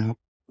really want to help.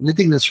 And I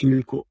think that's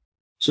really cool.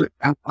 So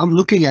I'm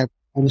looking at,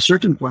 at a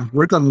certain point,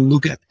 we're going to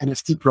look at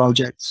NFT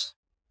projects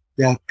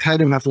that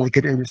kind of have like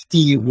an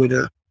NFT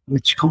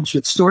which comes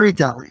with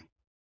storytelling.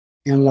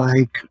 And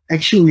like,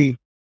 actually,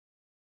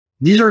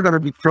 these are going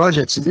to be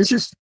projects. And this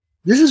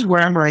is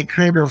where I'm like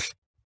kind of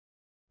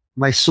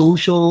my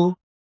social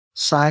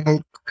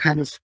side kind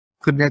of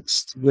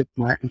connects with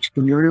my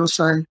entrepreneurial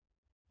side.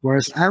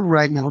 Whereas I'm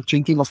right now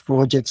thinking of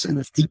projects,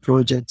 NFT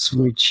projects,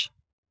 which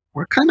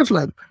were kind of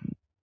like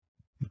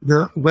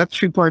the Web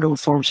 3.0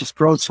 forms of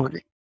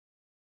crowdfunding,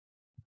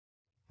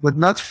 but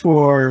not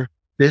for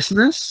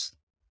business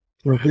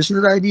or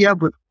business idea,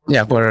 but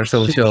Yeah, for a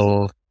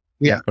social,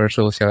 yeah, for a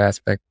social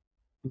aspect.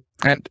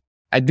 And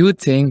I do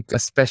think,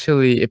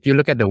 especially if you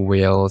look at the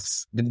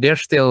whales, they're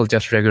still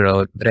just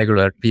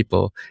regular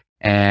people,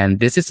 and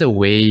this is a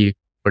way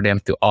for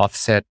them to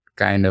offset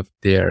kind of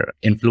their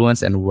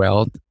influence and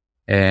wealth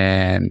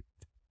and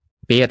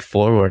pay it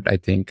forward. I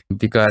think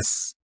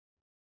because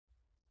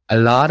a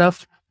lot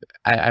of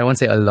I won't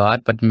say a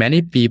lot, but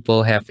many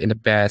people have in the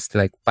past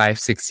like 5,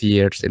 6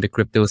 years in the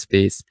crypto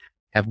space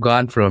have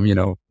gone from,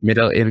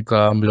 middle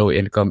income, low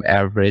income,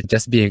 average,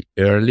 just being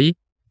early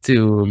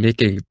to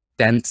making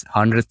tens,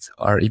 hundreds,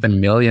 or even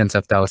millions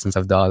of thousands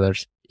of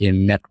dollars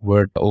in net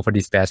worth over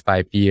these past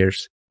 5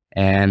 years.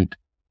 And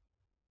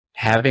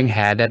having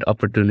had that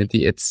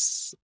opportunity,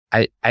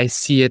 I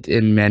see it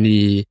in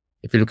many,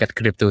 if you look at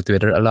crypto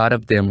Twitter, a lot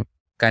of them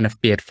kind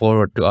of pay it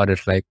forward to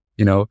others. Like,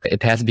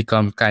 it has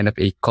become kind of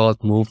a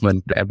cult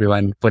movement.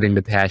 Everyone putting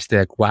the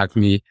hashtag whack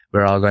me,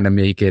 we're all gonna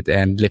make it,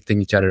 and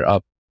lifting each other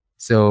up.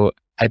 So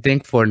I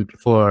think for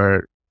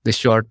the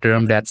short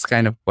term, that's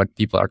kind of what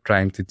people are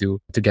trying to do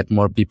to get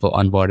more people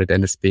onboarded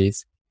in the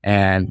space.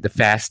 And the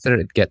faster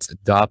it gets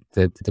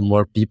adopted, the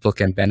more people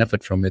can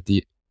benefit from it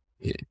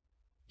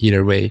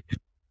either way.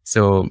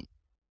 So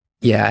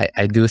yeah,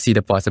 I do see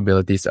the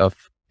possibilities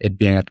of it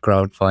being a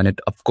crowdfunded.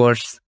 Of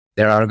course,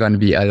 there are going to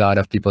be a lot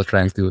of people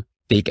trying to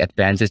take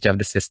advantage of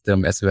the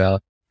system as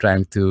well,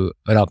 trying to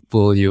rug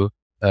pull you.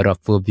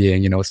 Rug pull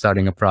being,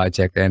 starting a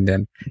project, and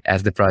then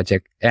as the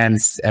project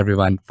ends,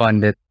 everyone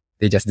fund it,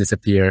 they just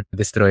disappear,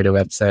 destroy the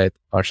website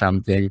or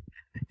something,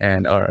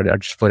 and or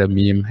just put a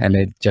meme and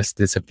they just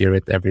disappear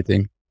with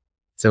everything.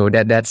 So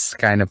that's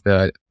kind of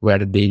where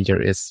the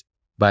danger is.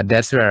 But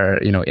that's where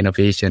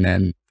innovation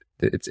and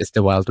it's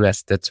the Wild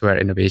West. That's where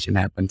innovation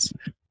happens.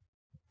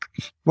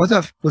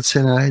 What's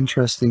an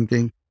interesting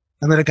thing?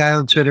 I met a guy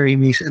on Twitter. He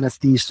makes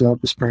NFTs to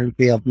help his parents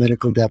pay off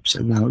medical debts,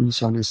 and now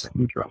he's on his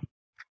second drop.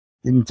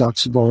 And he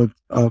talks about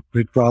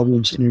big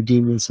problems, inner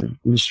demons, and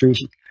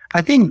illustration.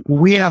 I think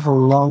we have a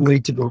long way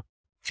to go.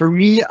 For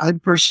me, I'm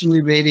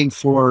personally waiting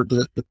for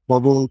the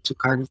bubble to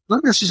kind of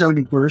not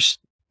necessarily burst,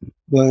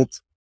 but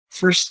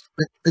first,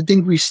 I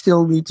think we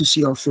still need to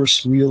see our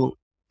first real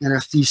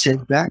NFT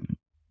setback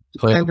to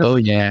kind of Oh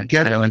yeah,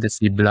 get I want to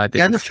see blood.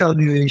 get a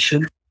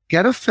valuation,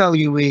 get a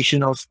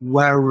valuation of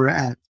where we're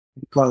at.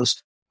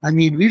 Because I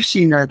mean, we've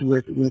seen that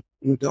with the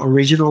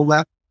original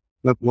web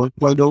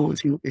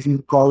 1.0, if you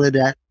call it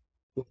that.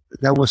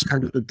 That was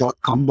kind of the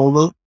 .com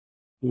bubble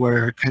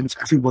where kind of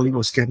everybody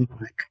was getting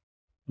like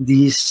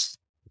these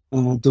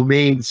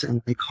domains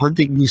and like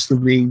hunting these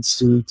domains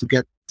to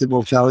get the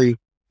more value.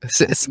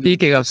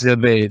 Speaking of the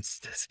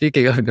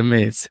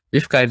mates,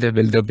 we've kind of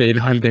been debate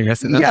hunting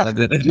as well.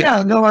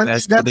 Yeah, no,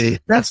 that's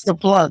the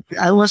plug.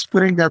 I was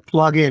putting that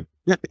plug in.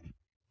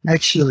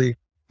 Actually,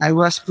 I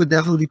was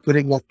definitely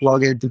putting that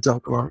plug in to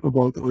talk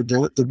about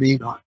the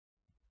main on.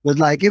 But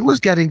like it was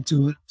getting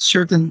to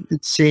certain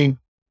insane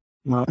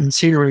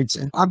rates.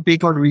 And I'm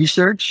big on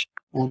research,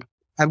 and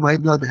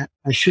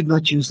I should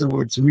not use the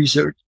words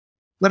research,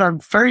 but I'm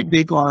very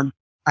big on.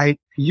 I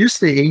used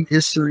to hate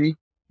history,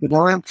 but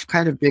now I'm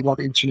kind of big on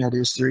internet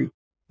history.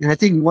 And I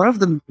think one of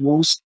the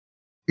most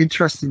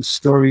interesting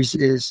stories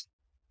is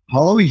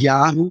how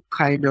Yahoo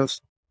kind of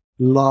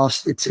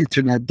lost its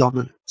internet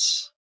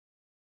dominance.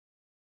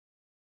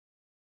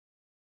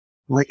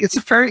 Like it's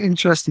a very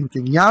interesting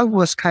thing. Yahoo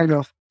was kind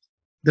of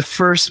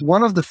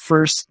one of the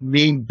first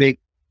main big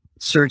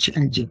search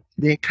engine.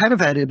 They kind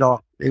of had it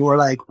all. They were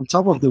like on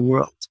top of the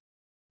world.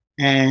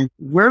 And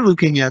we're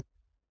looking at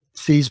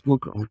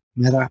Facebook or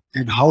Meta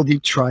and how they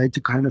try to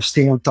kind of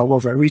stay on top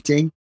of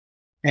everything.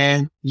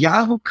 And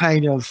Yahoo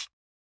kind of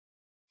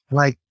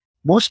like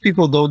most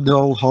people don't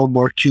know how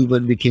Mark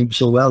Cuban became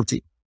so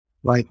wealthy.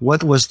 Like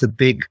what was the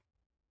big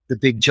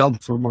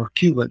jump for Mark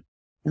Cuban?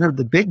 And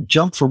the big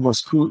jump for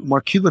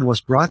Mark Cuban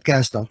was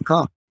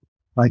broadcast.com.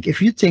 Like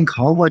if you think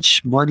how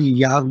much money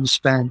Yahoo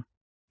spent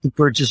to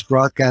purchase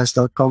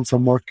broadcast.com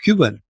from Mark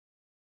Cuban,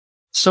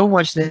 so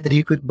much that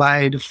he could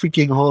buy the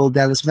freaking whole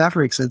Dallas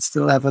Mavericks and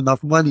still have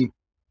enough money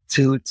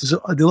to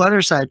do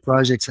other side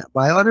projects,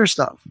 buy other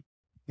stuff.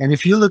 And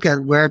if you look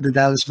at where the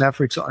Dallas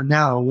Mavericks are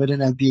now with an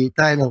NBA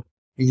title,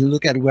 and you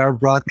look at where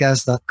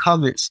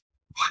broadcast.com is,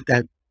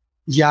 that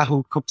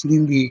Yahoo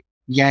completely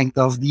yanked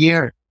off the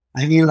air.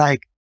 I mean,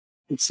 like,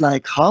 it's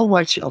like how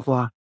much of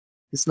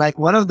it's like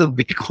one of the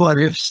big what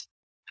ifs.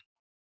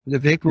 The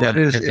big what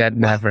ifs. If that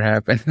never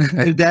happened.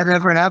 If that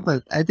ever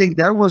happened, I think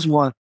there was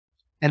one.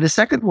 And the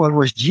second one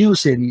was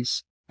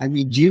GeoCities. I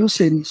mean,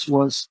 GeoCities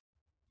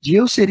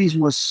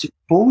was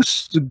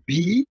supposed to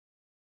be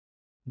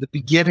the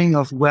beginning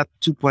of Web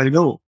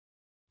 2.0.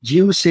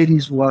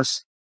 GeoCities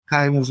was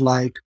kind of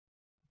like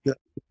the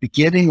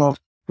beginning of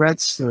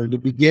Redster, the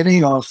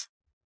beginning of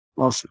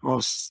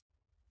Facebook,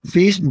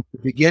 the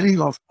beginning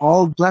of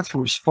all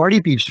platforms.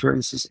 40 peeps, for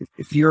instance,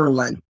 if you're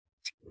like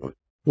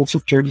also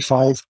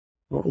 35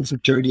 or also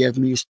 30 at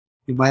least,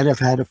 you might have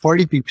had a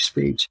 40 peeps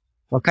page.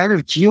 Well, kind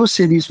of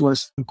GeoCities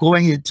was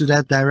going into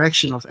that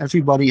direction of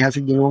everybody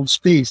having their own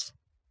space.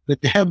 But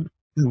then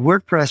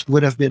WordPress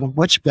would have been a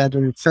much better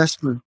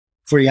investment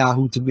for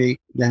Yahoo to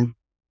make than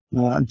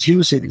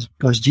GeoCities,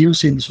 because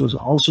GeoCities was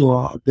also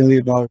a $1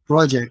 billion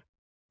project,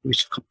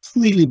 which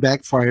completely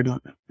backfired on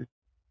them.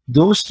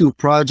 Those two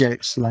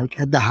projects, like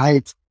at the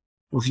height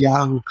of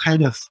Yahoo,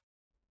 kind of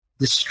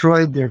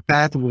destroyed their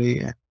pathway.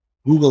 And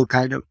Google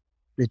kind of,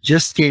 it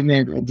just came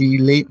in the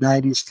late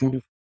 90s, kind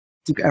of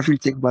took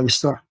everything by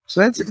storm.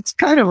 So it's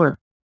kind of an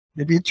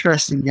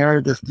interesting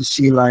narrative to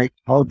see like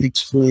how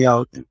things play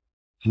out and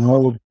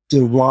how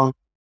the wrong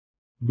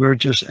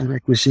mergers and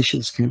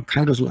acquisitions can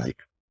kind of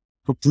like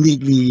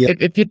completely.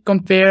 If you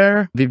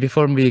compare,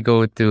 before we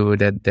go to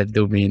that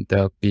domain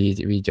talk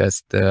we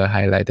just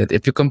highlighted,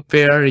 if you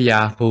compare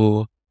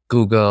Yahoo,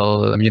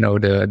 Google,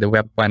 the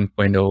Web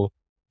 1.0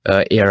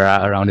 era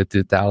around the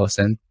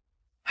 2000,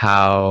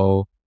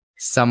 how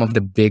some of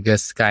the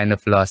biggest kind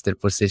of lost their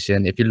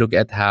position. If you look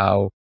at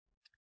how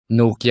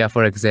Nokia,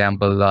 for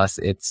example, lost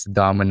its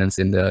dominance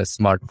in the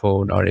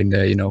smartphone or in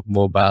the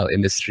mobile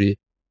industry.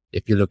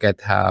 If you look at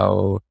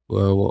how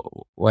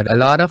what a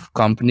lot of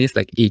companies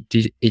like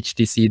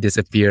HTC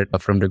disappeared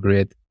from the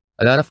grid.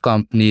 A lot of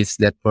companies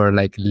that were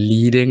like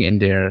leading in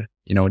their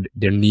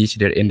their niche,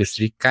 their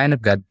industry, kind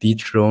of got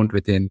dethroned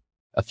within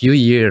a few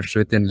years,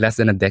 within less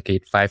than a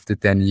decade, 5 to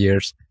 10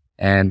 years,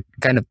 and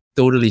kind of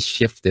totally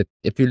shifted.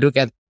 If you look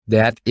at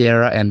that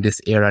era and this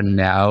era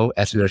now,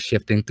 as we are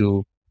shifting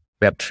to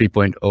Web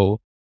 3.0,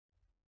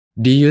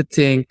 do you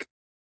think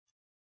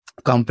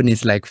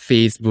companies like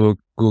Facebook,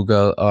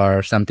 Google,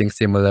 or something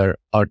similar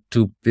are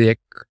too big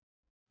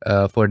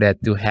for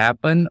that to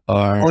happen?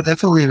 Or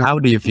definitely not. How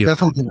do you feel?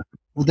 Definitely not.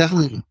 Well,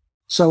 definitely not.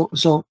 So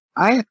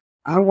I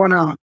want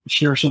to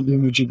share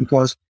something with you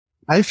because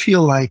I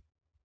feel like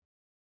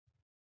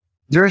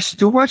there's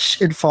too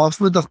much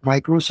involvement of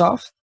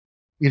Microsoft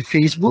in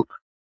Facebook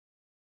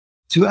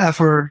to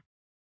ever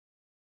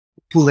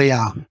pull it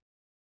out.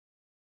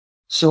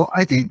 So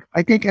I think,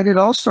 and it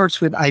all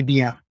starts with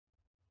IBM.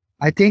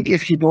 I think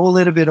if you know a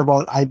little bit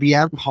about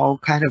IBM, how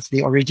kind of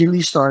they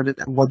originally started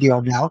and what they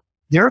are now,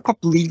 they're a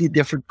completely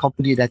different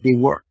company that they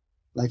were.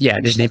 Like Yeah,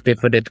 they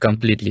pivoted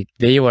completely.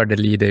 They were the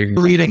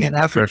leading in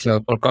everything.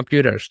 personal for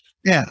computers.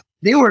 Yeah,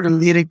 they were the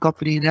leading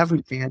company in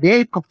everything, and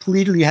they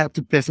completely had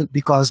to pivot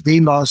because they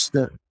lost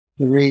the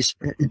race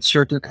in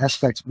certain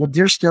aspects. But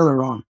they're still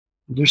around.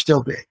 They're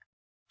still big.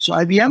 So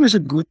IBM is a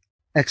good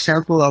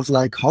example of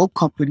like how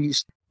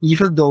companies,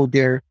 even though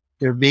their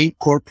main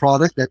core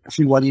product that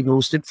everybody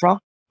knows them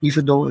from,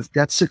 even though if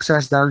that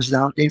success dies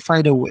down, they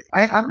find a way.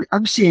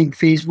 I'm seeing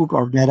Facebook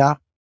or Meta.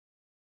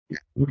 Yeah,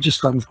 we're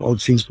just going to call it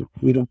Facebook.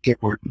 We don't care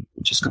what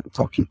we're just going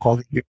to call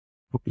it your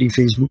company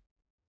Facebook.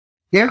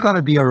 They're going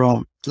to be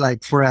around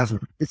like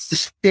forever. It's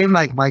the same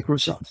like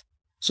Microsoft.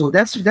 So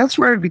that's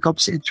where it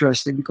becomes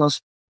interesting because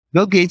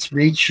Bill Gates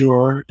made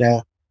sure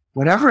that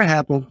whatever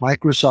happened,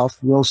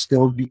 Microsoft will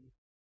still be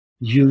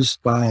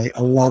used by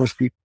a lot of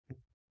people.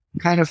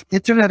 Kind of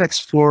Internet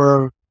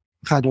Explorer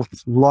kind of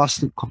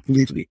lost it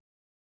completely.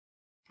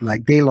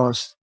 Like they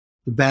lost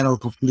the battle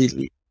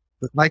completely.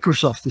 But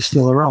Microsoft is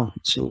still around.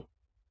 So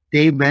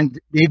they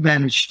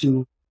managed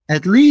to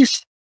at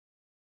least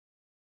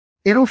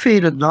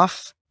innovate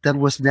enough that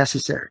was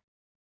necessary.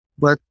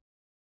 But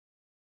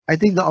I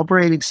think the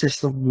operating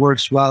system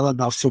works well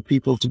enough for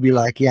people to be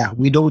like, yeah,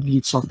 we don't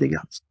need something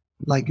else.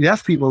 Like you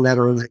have people that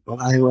are like on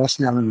iOS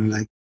now and are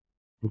like,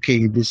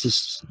 okay, this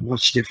is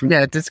much different.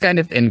 Yeah, it's kind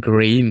of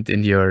ingrained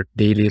in your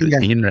daily Yeah.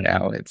 routine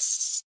now.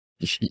 It's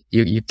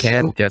you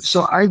can't just.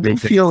 So I do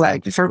feel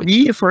like for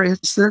me, for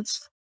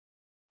instance,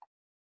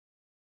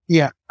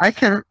 yeah, I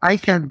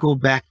can go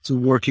back to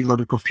working on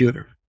a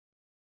computer.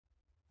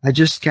 I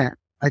just can't.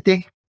 I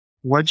think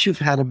once you've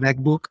had a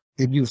MacBook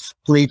and you've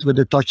played with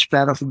the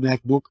touchpad of a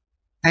MacBook,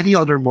 any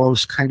other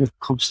mouse kind of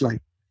comes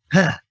like,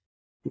 huh.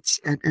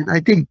 And I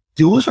think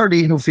those are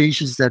the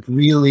innovations that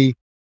really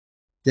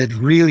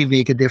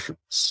make a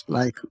difference.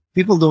 Like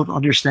people don't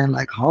understand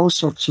like how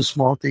such a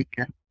small thing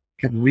can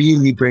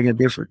really bring a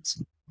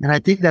difference. And I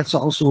think that's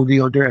also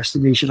the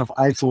underestimation of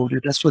iPhone.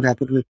 And that's what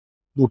happened with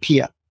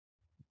Nokia.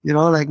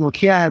 Like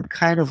Nokia had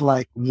kind of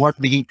like one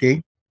main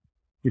thing.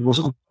 It was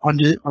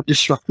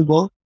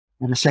undestructible.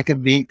 And the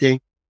second main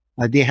thing,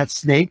 they had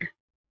Snake,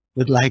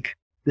 but like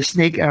the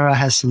Snake era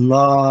has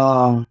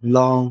long,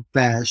 long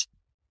passed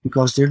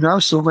because there are now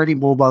so many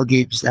mobile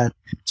games that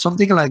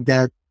something like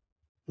that,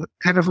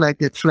 kind of like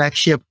that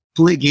flagship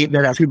game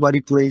that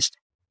everybody plays,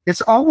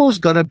 it's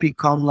almost gonna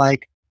become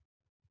like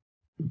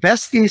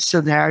best case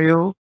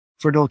scenario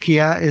for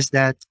Nokia is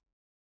that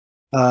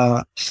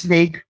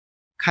Snake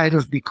kind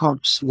of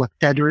becomes what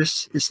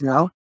Tetris is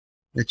now,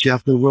 that you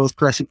have the World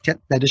Classic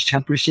Tennis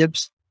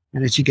Championships,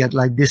 and that you get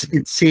like this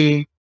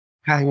insane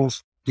kind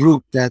of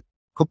group that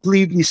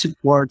completely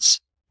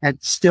supports and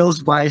still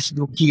buys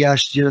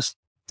Nokia's just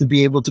to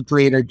be able to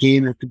play that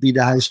game and to be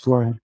the high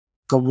scorer and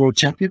become world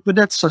champion. But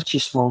that's such a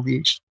small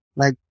niche.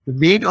 Like the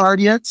main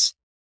audience,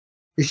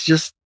 it's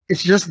just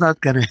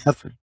not gonna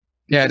happen.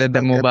 Yeah,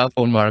 the mobile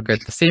phone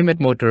market. Same with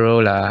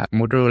Motorola.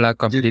 Motorola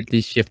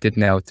completely shifted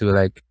now to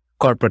like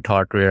corporate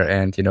hardware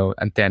and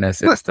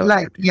antennas and But stuff.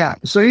 like, yeah,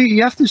 so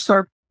you have to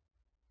start.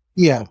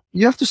 Yeah,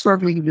 you have to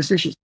start making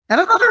decisions. And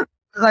another,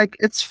 like,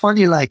 it's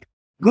funny, like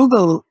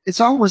Google.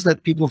 It's almost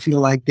that people feel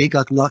like they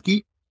got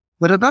lucky,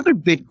 but another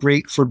big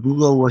break for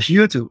Google was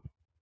YouTube.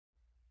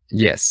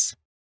 Yes.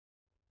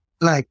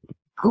 Like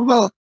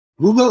Google,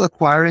 Google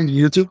acquiring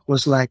YouTube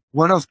was like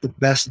one of the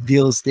best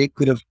deals they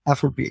could have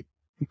ever made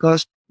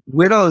because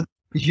without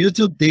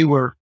YouTube, they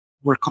were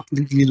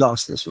completely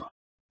lost as well.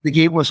 The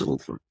game was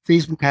over.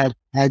 Facebook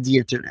had the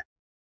internet.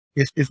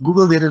 If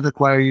Google didn't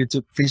acquire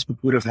YouTube, Facebook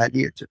would have had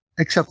the internet,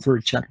 except for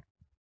China.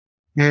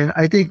 And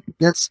I think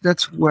that's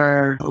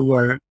where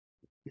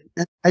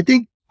I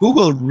think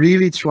Google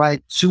really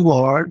tried too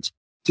hard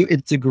to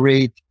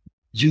integrate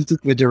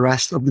YouTube with the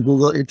rest of the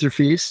Google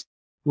interface,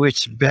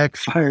 which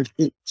backfired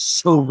in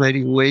so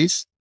many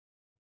ways.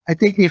 I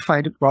think they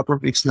find a proper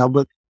mix now,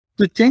 but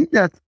to think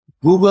that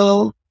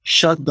Google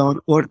shut down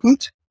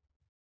Orkut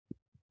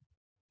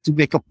to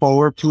make a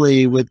power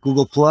play with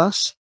Google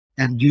Plus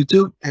and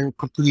YouTube and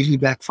completely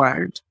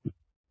backfired.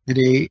 And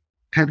they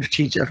kind of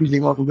changed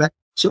everything off of that.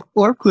 So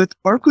Orkut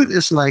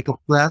is like a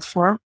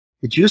platform.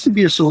 It used to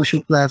be a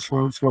social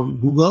platform from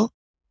Google,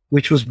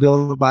 which was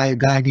built by a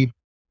guy named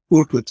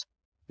Orkut.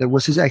 That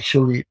was his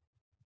actual name.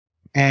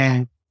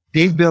 And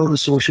they built a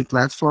social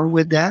platform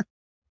with that.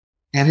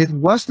 And it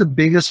was the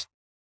biggest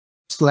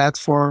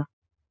platform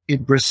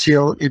in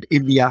Brazil, in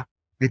India,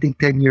 I think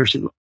 10 years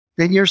ago.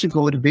 10 years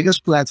ago, the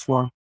biggest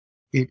platform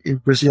in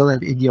Brazil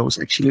and India was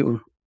actually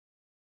Orkut.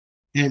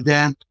 And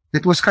then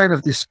it was kind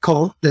of this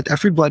cult that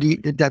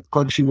everybody in that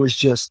country was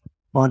just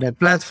on that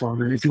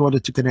platform. And if you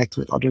wanted to connect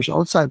with others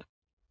outside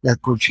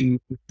that country, you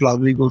would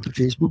probably go to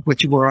Facebook,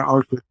 but you were on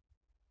Orkut.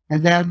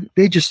 And then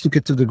they just took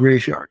it to the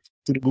graveyard,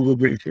 to the Google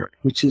graveyard,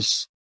 which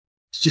is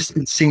it's just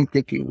insane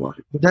thinking about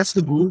it. But that's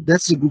the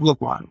Google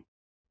model.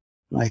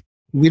 Like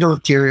We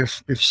don't care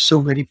if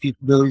so many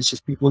people, millions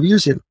of people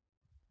use it.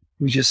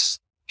 We just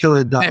kill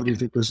it down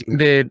if it was.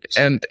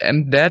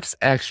 And that's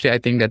actually, I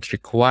think that's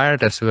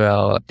required as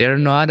well. They're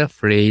not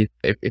afraid.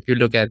 If you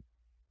look at,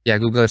 yeah,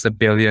 Google is a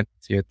billion,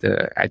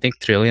 I think $1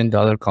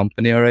 trillion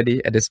company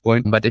already at this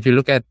point. But if you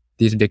look at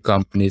these big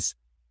companies,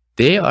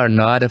 they are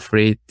not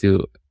afraid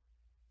to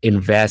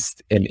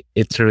invest in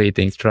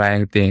iterating,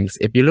 trying things.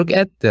 If you look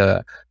at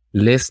the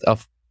list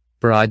of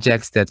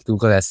projects that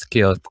Google has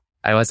killed,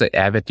 I was an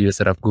avid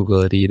user of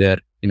Google Reader,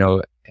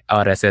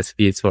 RSS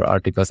feeds for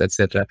articles,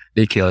 etc.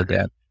 They killed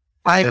them.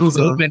 There's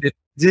so iGoogle. many.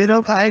 Do you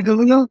know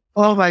iGoogle?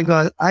 Oh my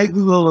God.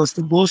 iGoogle was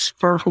the most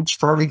perfect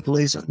starting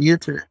place on the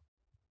internet.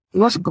 It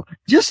was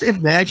just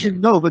imagine,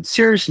 no, but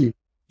seriously,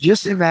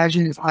 just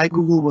imagine if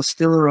iGoogle was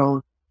still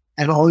around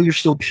and all your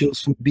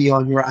socials would be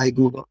on your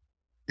iGoogle.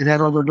 And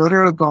then on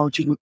another account,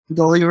 you would put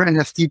all your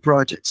NFT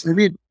projects. I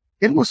mean,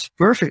 it was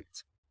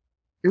perfect.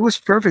 It was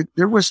perfect.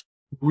 There was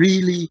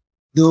really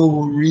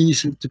no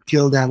reason to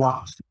kill that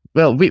off.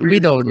 Well, we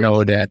don't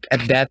know that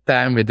at that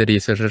time with the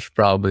researchers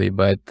probably,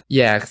 but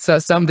yeah, so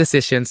some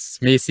decisions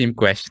may seem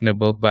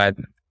questionable, but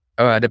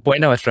the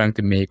point I was trying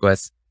to make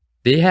was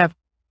they have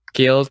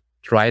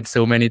tried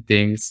so many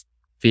things,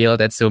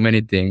 failed at so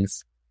many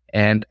things.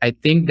 And I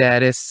think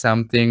that is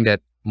something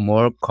that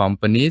more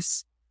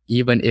companies,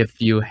 even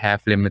if you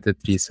have limited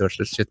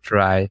resources, should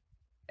try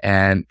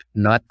and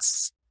not,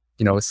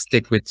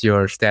 stick with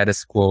your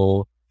status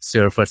quo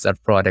service or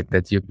product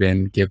that you've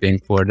been giving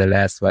for the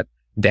last,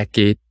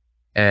 decade,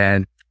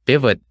 and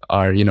pivot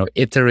or,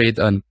 iterate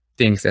on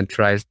things and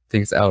try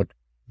things out.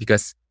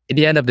 Because at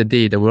the end of the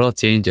day, the world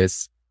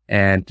changes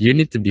and you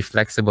need to be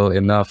flexible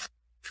enough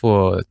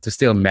to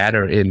still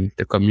matter in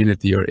the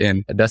community you're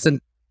in. It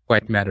doesn't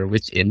quite matter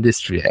which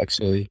industry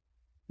actually.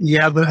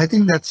 Yeah, but I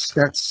think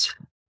that's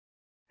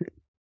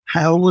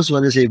I almost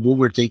want to say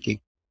boomer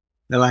thinking.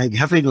 Like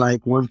having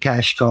like one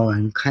cash cow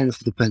and kind of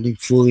depending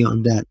fully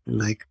on that, and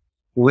like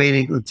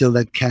waiting until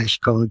that cash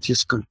cow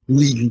just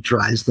completely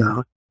dries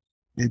down.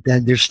 And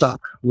then they're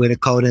stuck with a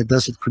cow that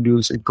doesn't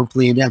produce and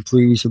complain to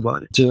employees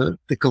about it. To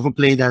they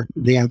complain that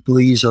the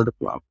employees are the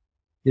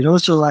problem.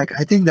 So like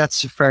I think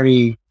that's a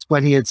very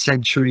 20th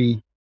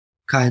century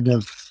kind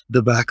of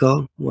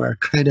debacle where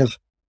kind of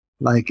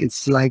like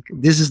it's like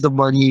this is the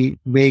money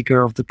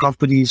maker of the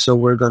company, so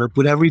we're gonna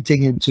put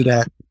everything into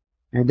that,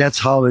 and that's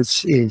how it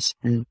is,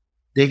 and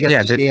they get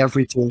to say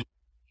everything.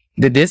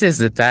 This is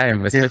the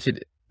time,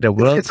 especially the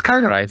world it's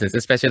kind of crisis,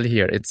 especially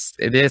here. It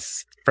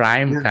is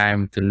prime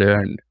time to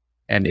learn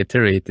and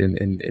iterate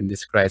in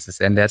this crisis,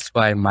 and that's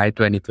why my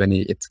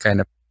 2020 it's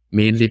kind of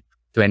mainly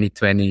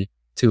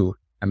 2022.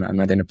 I'm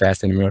not in the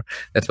past anymore.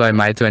 That's why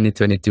my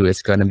 2022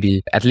 is going to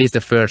be, at least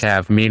the first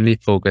half, mainly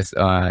focused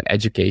on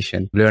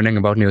education, learning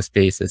about new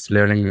spaces,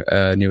 learning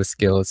new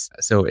skills.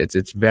 So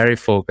it's very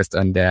focused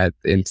on that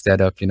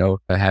instead of,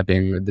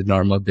 having the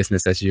normal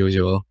business as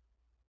usual.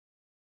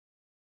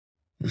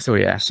 So,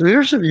 yeah. So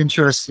here's an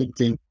interesting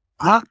thing.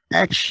 I'm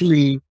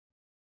actually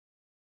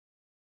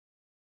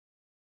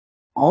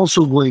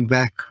also going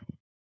back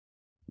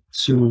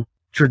to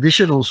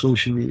traditional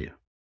social media.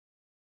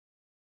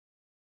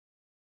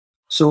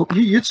 So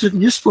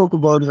you spoke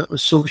about a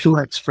social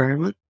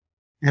experiment,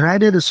 and I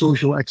did a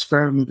social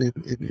experiment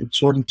in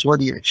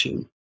 2020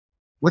 actually,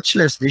 much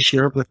less this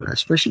year, but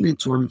especially in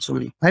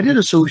 2020. I did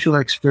a social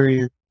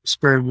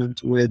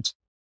experiment with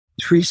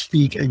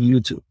TreeSpeak and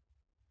YouTube.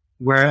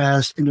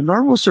 Whereas in a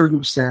normal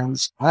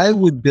circumstance, I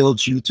would build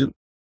YouTube,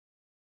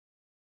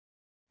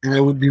 and I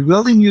would be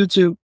building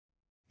YouTube,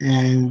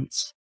 and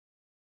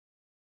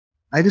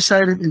I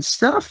decided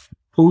instead of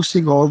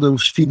posting all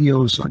those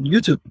videos on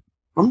YouTube,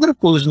 I'm going to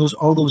post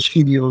all those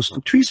videos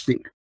on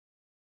TreeSpeak.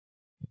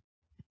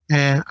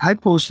 And I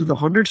posted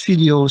 100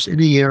 videos in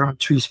a year on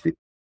TreeSpeak.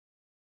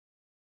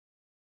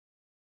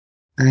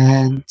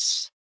 And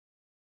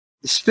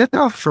the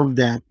spin-off from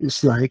that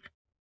is like,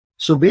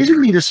 so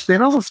basically the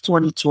spin-off of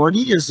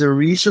 2020 is the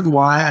reason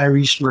why I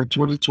reached my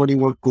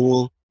 2021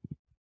 goal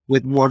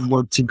with 1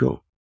 month to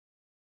go.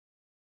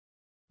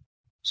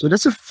 So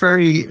that's a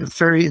very,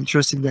 very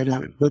interesting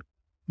dynamic. But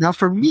now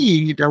for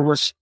me, there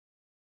was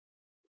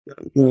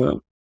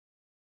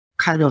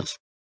kind of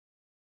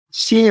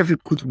seeing if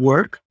it could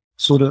work.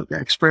 So the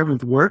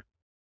experiment worked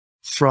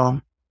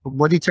from a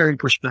monetary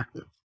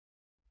perspective.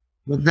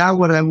 But now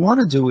what I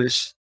want to do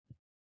is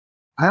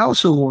I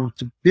also want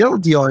to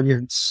build the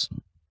audience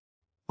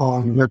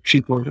on Web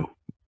 3.0.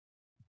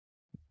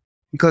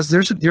 Because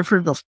there's a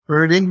difference of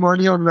earning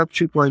money on Web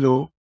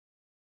 3.0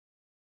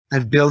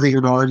 and building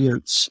an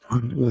audience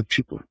on Web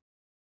 3.0.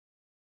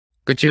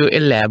 Could you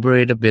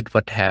elaborate a bit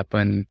what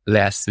happened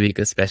last week,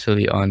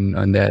 especially on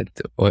that,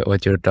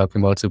 what you're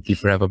talking about, so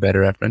people have a better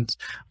reference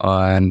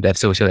on that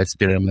social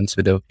experiments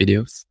with the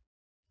videos?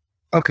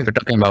 Okay. We're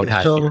talking about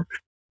how. So,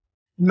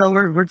 no,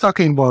 we're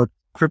talking about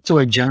crypto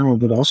in general,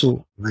 but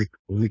also like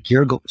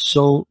year goals.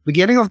 So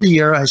beginning of the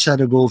year, I set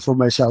a goal for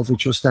myself,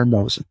 which was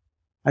 10,000.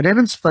 I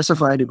didn't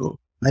specify the goal.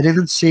 I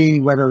didn't say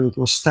whether it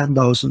was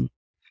 10,000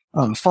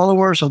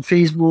 followers on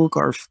Facebook,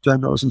 or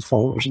 10,000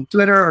 followers on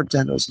Twitter, or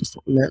 10,000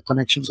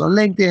 connections on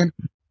LinkedIn,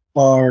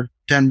 or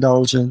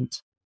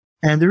 10,000.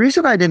 And the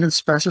reason I didn't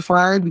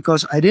specify,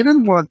 because I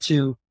didn't want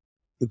to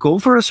go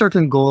for a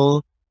certain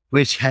goal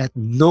which had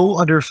no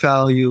other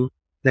value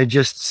than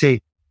just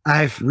say,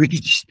 I've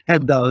reached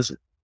 10,000.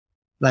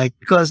 Like,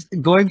 because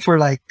going for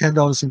like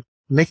 10,000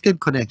 LinkedIn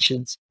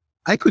connections,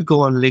 I could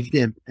go on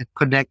LinkedIn and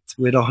connect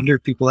with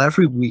 100 people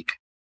every week,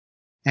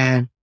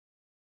 and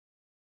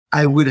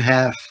I would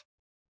have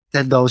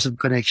 10,000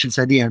 connections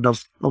at the end at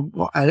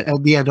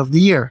the end of the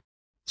year.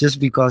 Just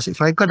because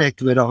if I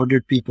connect with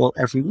 100 people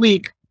every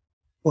week,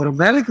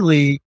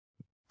 automatically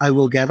I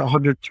will get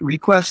 100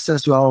 requests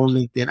as well on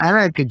LinkedIn, and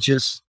I could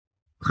just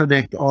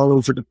connect all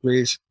over the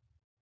place.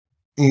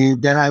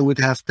 And then I would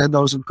have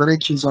 10,000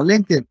 connections on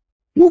LinkedIn.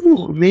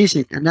 Woohoo,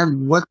 amazing. And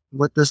then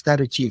what does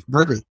that achieve?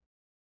 Nothing,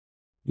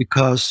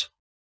 because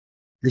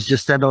it's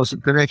just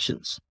 10,000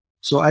 connections.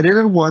 So I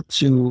didn't want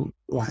to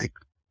like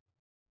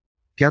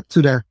get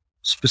to that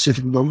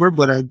specific number,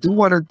 but I do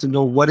wanted to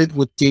know what it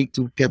would take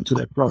to get to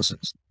that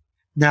process.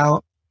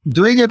 Now,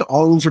 doing it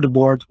all over the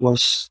board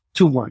was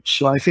too much.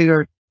 So I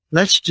figured,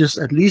 let's just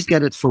at least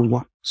get it for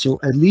one. So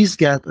at least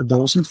get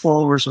 1,000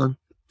 followers on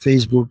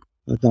Facebook,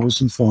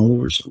 1,000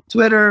 followers on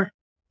Twitter,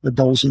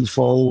 1,000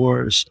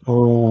 followers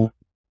on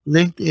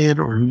LinkedIn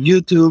or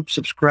YouTube,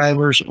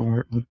 subscribers,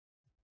 or on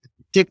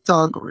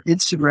TikTok or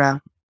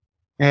Instagram.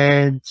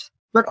 And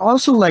but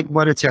also like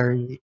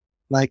monetarily,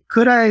 like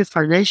could I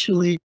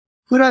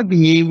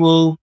be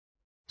able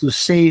to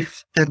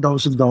save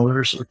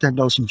 $10,000 or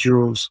 10,000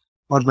 euros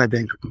on my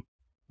bank account?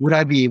 Would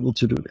I be able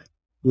to do that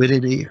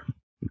within a year?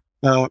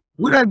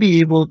 Would I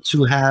be able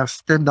to have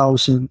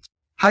 10,000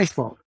 Hive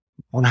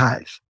on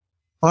Hive?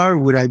 Or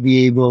would I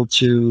be able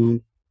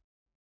to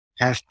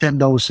have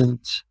 10,000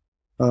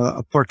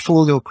 a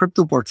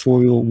crypto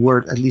portfolio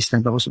worth at least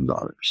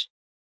 $10,000?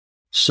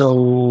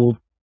 So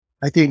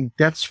I think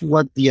that's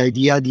what the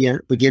idea at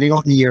the beginning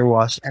of the year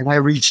was. And I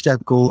reached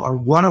that goal, or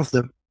one of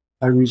them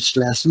I reached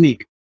last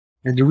week.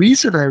 And the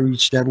reason I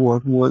reached that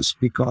one was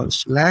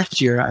because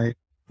last year I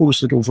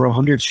posted over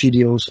 100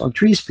 videos on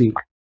TreeSpeak.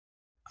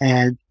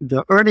 And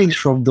the earnings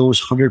from those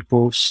 100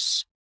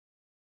 posts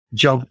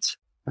jumped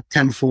a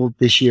tenfold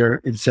this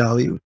year in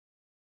value.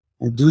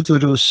 And due to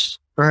those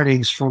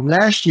earnings from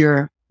last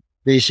year,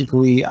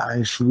 basically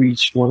I've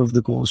reached one of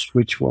the goals,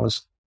 which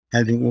was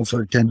having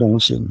over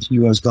 10,000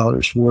 US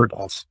dollars worth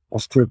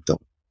of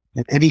crypto,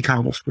 and any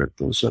kind of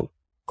crypto. So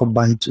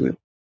combined to it.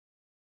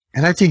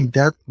 And I think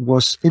that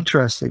was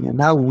interesting. And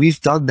now we've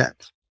done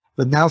that.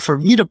 But now for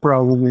me, the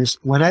problem is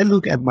when I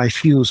look at my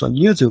views on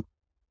YouTube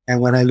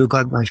and when I look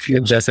at my It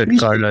views, doesn't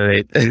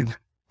correlate. it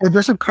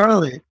doesn't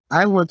correlate.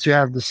 I want to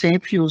have the same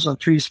views on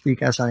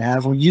TreeSpeak as I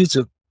have on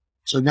YouTube.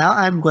 So now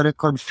I'm going to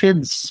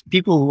convince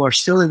people who are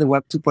still in the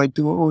Web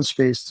 2.20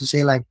 space to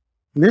say like,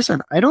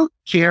 listen, I don't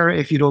care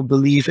if you don't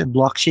believe in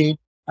blockchain.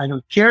 I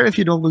don't care if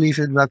you don't believe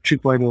in Web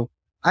 3.0.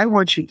 I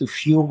want you to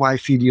view my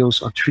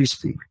videos on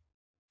TreeSpeak.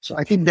 So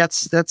I think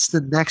that's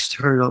the next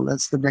hurdle.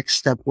 That's the next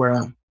step where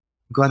I'm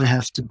gonna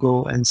have to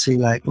go and say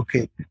like,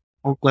 okay,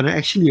 I'm gonna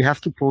actually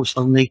have to post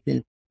on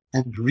LinkedIn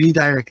and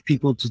redirect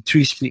people to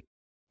TreeSpeak.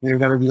 They're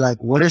gonna be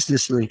like, what is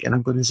this link? And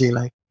I'm gonna say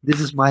like, this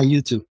is my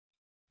YouTube.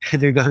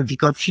 And they're gonna be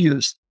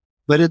confused.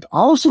 But it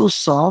also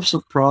solves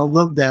a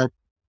problem that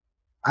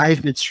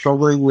I've been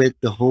struggling with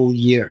the whole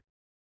year.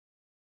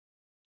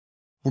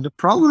 And the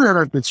problem that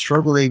I've been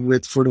struggling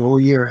with for the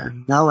whole year,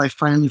 and now I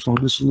finally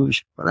found a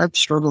solution, but I've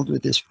struggled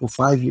with this for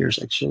 5 years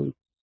actually.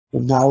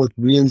 And now it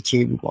really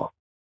came about.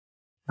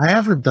 I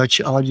have a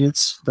Dutch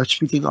audience, Dutch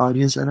speaking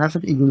audience, and I have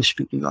an English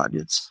speaking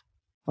audience.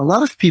 A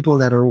lot of people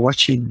that are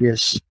watching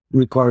this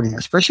recording,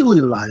 especially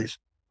live,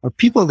 are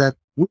people that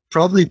would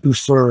probably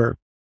prefer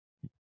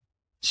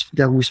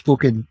that we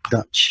spoke in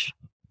Dutch.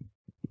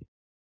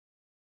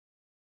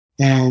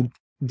 And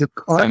the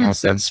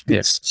audience that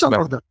speaks, some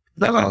of them,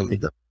 not all of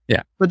them.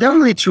 Yeah. But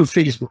definitely through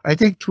Facebook. I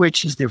think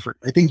Twitch is different.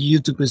 I think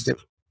YouTube is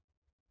different.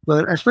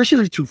 But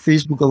especially through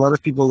Facebook, a lot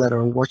of people that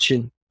are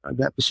watching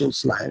the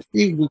episodes live,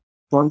 they would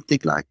probably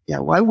think like, yeah,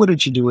 why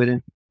wouldn't you do it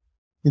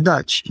in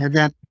Dutch? And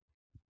then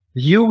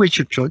you with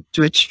your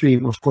Twitch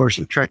stream, of course,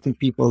 attracting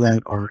people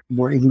that are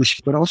more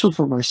English, but also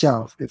for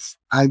myself, if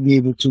I'm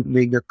able to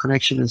make that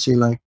connection and say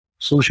like,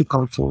 Social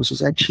Confoes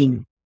is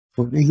actually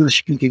for an English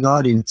speaking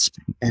audience.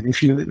 And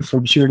if you're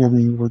from Suriname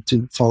and you want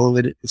to follow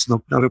it, it's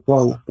not a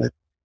problem. But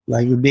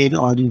like the main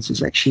audience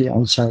is actually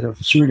outside of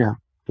Suriname,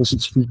 doesn't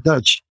speak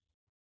Dutch.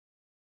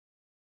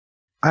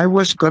 I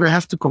was going to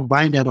have to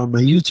combine that on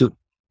my YouTube.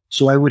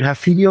 So I would have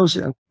videos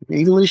in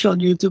English on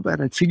YouTube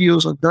and then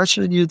videos on Dutch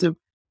on YouTube.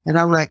 And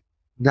I'm like,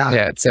 nah.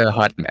 Yeah, it's a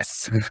hot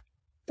mess.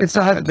 It's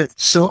a hot mess.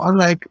 So I'm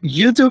like,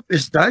 YouTube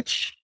is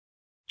Dutch,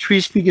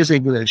 TreeSpeak is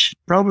English.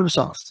 Problem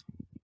solved.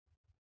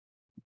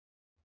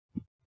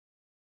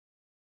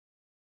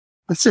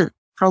 That's it.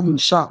 Problem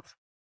solved.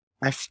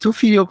 I have two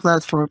video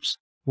platforms.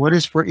 One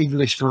is for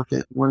English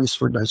content, one is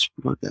for Dutch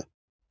content.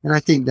 And I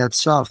think that's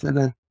solved. And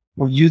then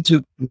on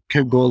YouTube, you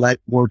can go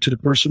like more to the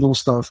personal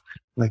stuff,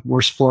 like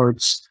more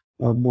sports,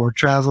 more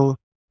travel,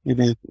 and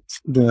then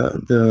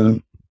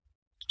the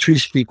tree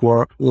speak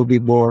will be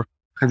more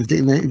kind of the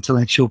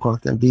intellectual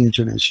content, the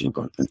international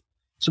content.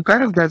 So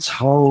kind of that's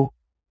how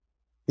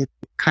it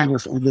kind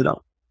of ended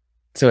up.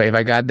 So if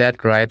I got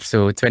that right,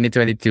 so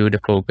 2022, the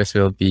focus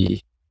will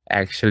be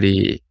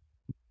actually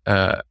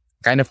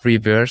kind of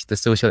reverse the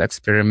social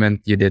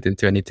experiment you did in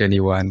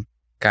 2021,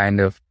 kind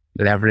of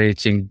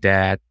leveraging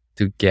that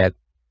to get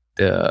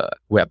the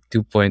Web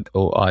 2.0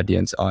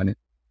 audience on it,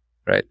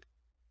 right?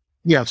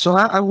 Yeah, so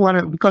I want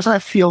to, because I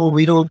feel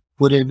we don't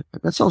put in,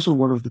 that's also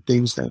one of the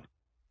things that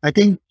I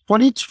think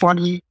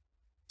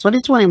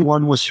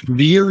 2021 was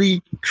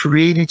really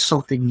creating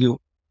something new.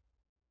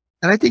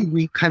 And I think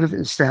we kind of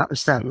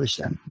established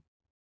that.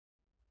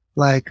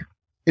 Like,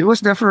 it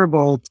was never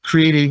about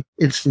creating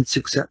instant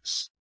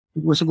success.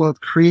 It was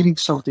about creating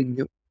something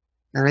new.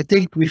 And I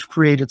think we've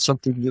created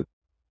something new.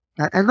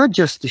 And not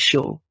just the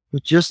show,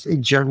 but just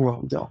in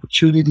general, the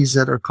opportunities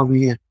that are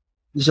coming in.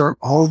 These are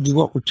all new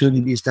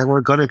opportunities that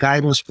are going to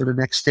guide us for the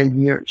next 10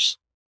 years.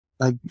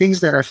 Like things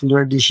that I've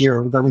learned this year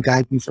are going to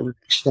guide me for the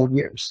next 10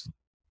 years.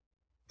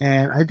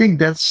 And I think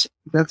that's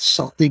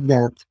something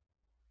that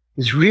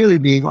is really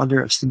being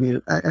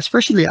underestimated.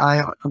 Especially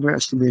I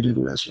underestimated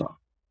it as well.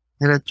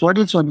 And then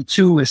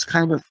 2022 is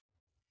kind of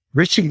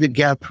bridging the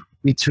gap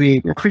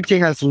between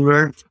everything I've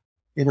learned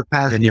in the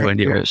past 10 21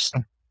 years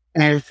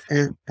and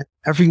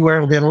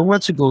everywhere that I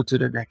want to go to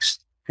the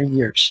next 10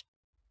 years.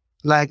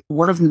 Like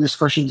one of the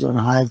discussions on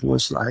Hive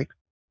was like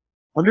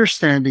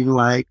understanding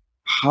like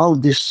how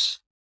this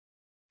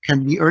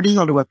can be earning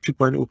on the Web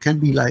 2.0 can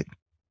be like,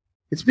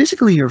 it's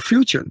basically your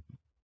future.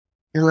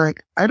 And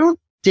like, I don't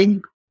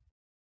think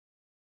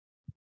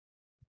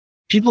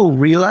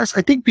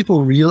I think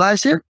people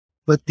realize it,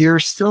 but they're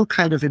still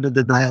kind of in the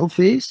denial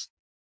phase.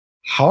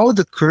 How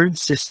the current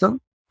system,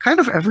 kind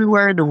of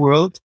everywhere in the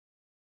world,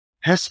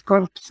 has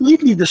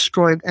completely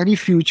destroyed any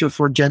future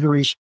for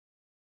generations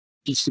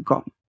to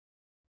come.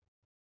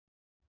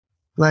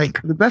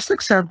 Like the best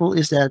example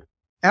is that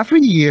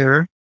every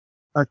year,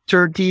 a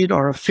 13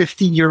 or a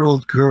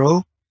 15-year-old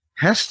girl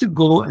has to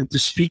go and to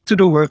speak to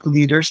the work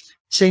leaders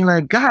saying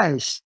like,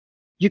 guys,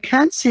 you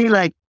can't say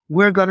like,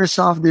 we're going to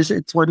solve this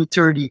in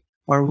 2030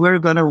 or we're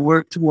going to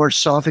work towards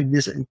solving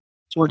this in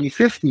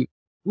 2050.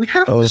 We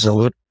have to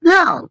solve it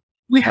now.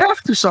 We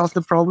have to solve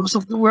the problems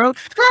of the world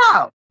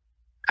now.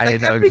 I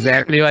know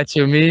exactly what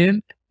you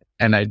mean.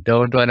 And I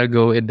don't want to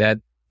go in that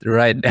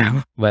right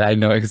now, but I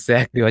know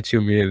exactly what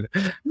you mean.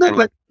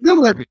 But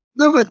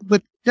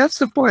that's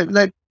the point.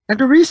 Like, and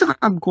the reason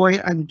I'm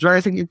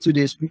driving into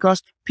this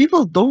because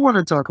people don't want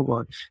to talk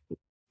about it.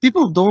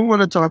 People don't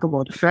want to talk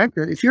about the fact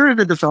that if you're in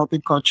a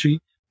developing country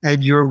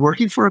and you're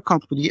working for a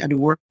company and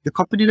the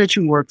company that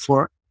you work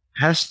for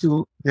has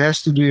to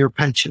do your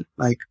pension,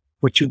 like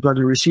what you're going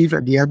to receive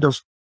at the end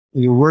of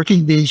your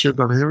working days, you're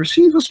going to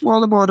receive a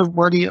small amount of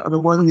money on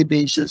a monthly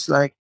basis.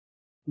 Like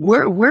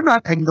we're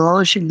not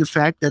acknowledging the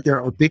fact that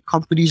there are big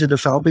companies in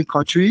developing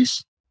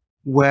countries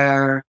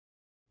where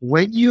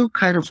when you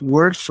kind of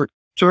work for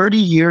 30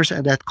 years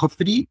at that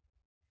company,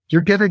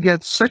 you're going to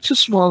get such a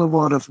small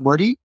amount of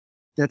money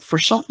that for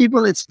some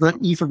people, it's not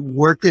even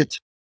worth it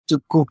to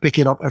go pick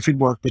it up every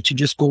month, but you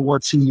just go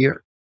once a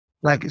year.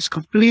 Like it's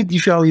complete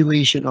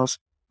devaluation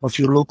of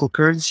your local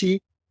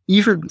currency.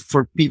 Even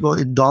for people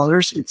in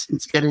dollars, it's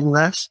getting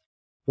less.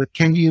 But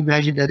can you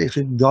imagine that if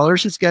in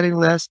dollars it's getting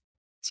less,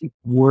 it's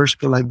worse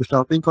for like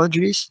developing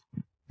countries?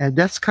 And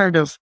that's kind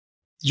of,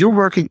 you're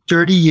working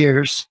 30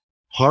 years,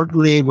 hard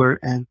labor,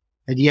 and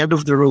at the end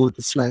of the road,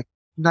 it's like,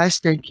 nice,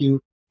 thank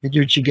you. And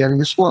you're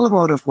getting a small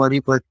amount of money,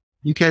 but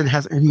you can't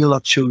have any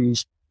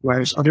luxuries.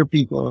 Whereas other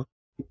people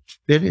who've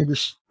been in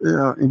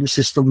the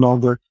system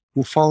longer,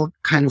 who follow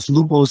kind of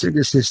loopholes in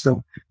the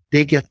system,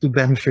 they get to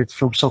benefit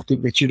from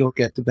something that you don't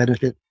get to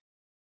benefit.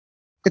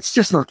 It's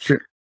just not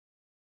fair.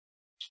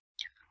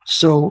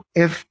 So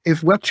if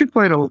Web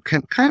 3.0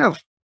 can kind of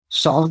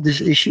solve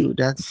this issue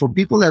that for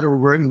people that are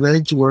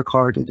willing to work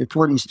hard in their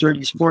 20s,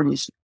 30s,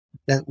 40s,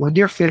 that when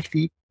they're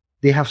 50,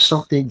 they have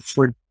something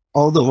for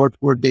all the hard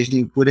work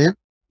they've put in.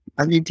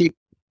 I mean,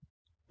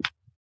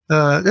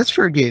 that's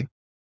fair game.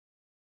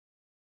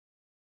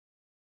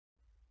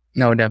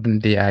 No,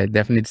 definitely. I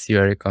definitely see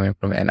where you're coming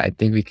from. And I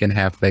think we can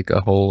have like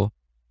a whole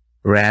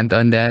rant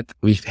on that.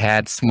 We've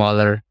had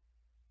smaller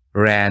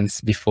rants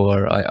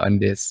before on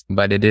this,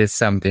 but it is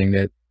something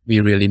that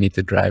we really need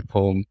to drive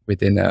home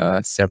within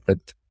a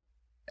separate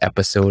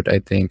episode, I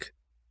think.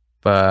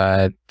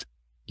 But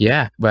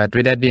yeah, but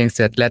with that being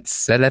said,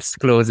 let's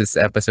close this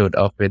episode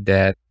off with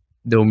that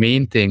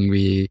domain thing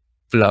we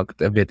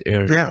plugged a bit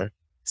earlier. Yeah.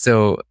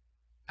 So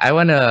I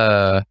want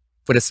to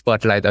put a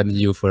spotlight on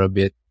you for a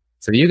bit.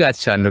 So you got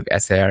Jean-Luc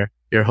SR.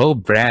 Your whole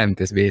brand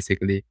is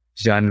basically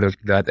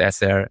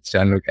Jean-Luc.SR,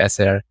 Jean-Luc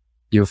SR.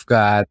 You've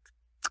got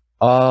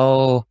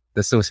all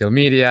the social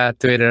media,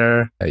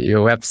 Twitter,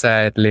 your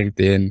website,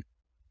 LinkedIn,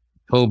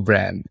 whole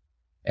brand.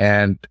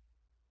 And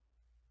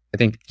I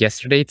think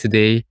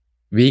today,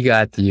 we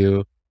got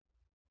you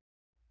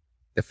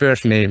the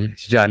first name,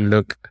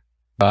 Jean-Luc,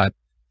 but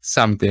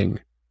something.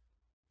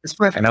 It's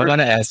my And I first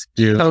want to ask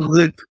you,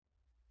 Jean-Luc.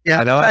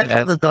 Yeah, and I want aside to from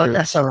ask the dot you,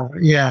 SRR.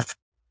 Yeah.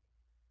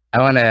 I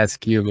want to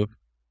ask you,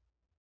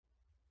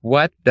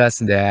 what does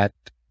that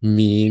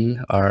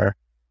mean, or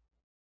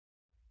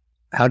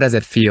how does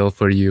it feel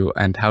for you,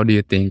 and how do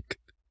you think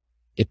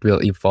it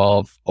will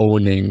evolve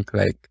owning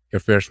like your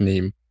first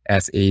name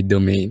as a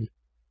domain?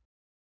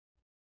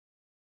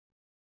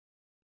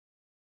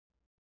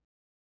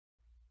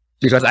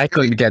 Because I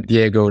couldn't get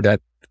Diego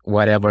that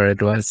whatever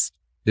it was.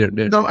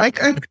 No, I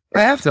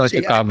have So to much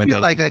to say, I comment feel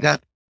on. like I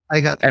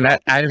got And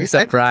lucky. I'm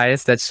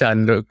surprised that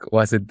Shanluk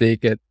wasn't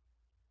taken.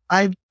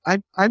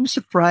 I'm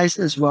surprised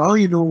as well.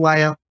 You know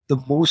why I'm the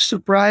most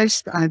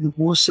surprised? I'm the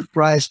most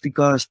surprised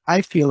because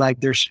I feel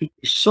like there's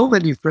so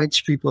many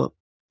French people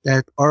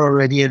that are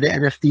already in the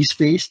NFT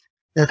space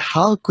that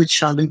how could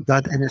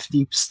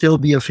NFT still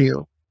be a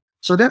fail?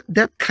 So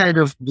that kind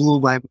of blew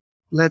my.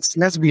 Let's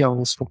be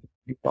honest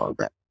about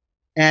that.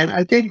 And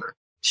I think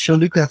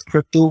Shaluka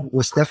crypto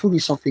was definitely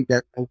something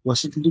that I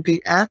wasn't looking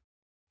at.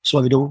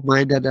 So I don't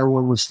mind that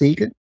one was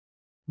taken.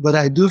 But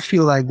I do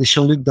feel like the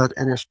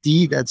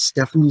NFT, that's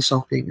definitely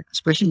something,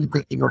 especially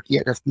thinking of the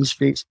NFT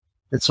space,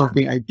 that's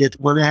something I did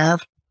want to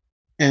have.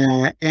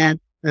 And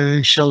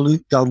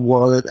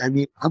Wallet, I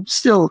mean, I'm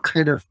still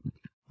kind of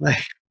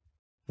like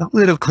a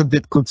little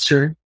bit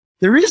concerned.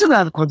 The reason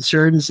I'm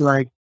concerned is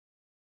like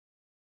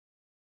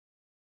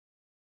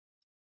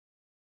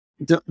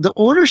the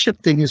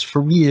ownership thing is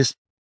for me is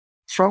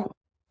from,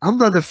 I'm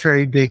not a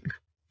very big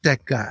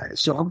tech guy.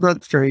 So I'm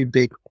not very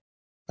big.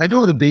 I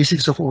know the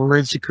basics of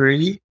online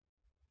security,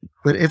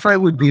 but if I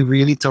would be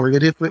really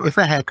targeted, if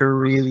a hacker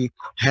really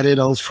had it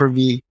all for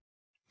me,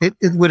 it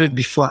wouldn't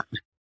be fun,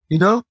 you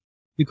know,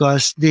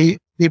 because they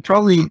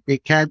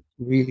can't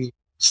really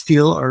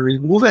steal or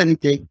remove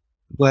anything.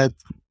 But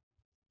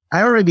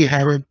I already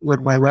had it with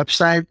my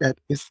website that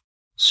if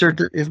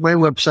my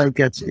website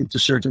gets into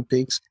certain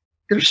things,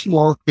 there's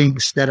small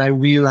things that I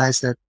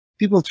realize that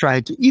people try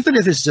to, even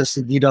if it's just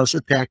a DDoS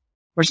attack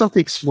or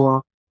something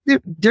small,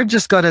 they're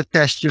just gonna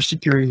test your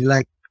security.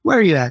 Like, where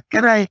are you at?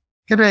 Can I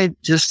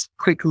just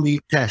quickly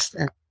test?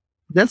 And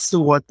that's the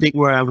one thing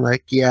where I'm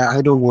like, yeah,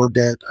 I don't want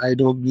that. I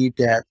don't need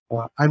that.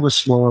 I'm a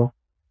small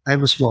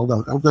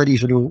dog. I'm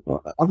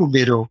a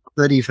middle. I'm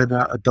not even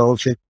a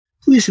dolphin.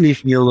 Please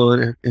leave me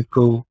alone and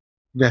go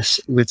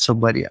mess with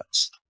somebody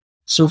else.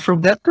 So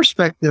from that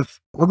perspective,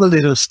 I'm a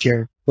little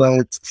scared.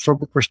 But from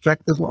the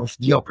perspective of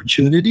the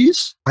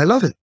opportunities, I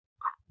love it.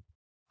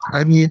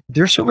 I mean,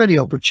 there's so many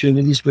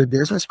opportunities with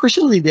this,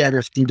 especially the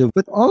NFT though.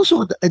 But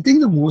also, I think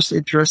the most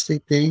interesting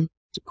thing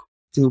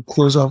to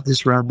close off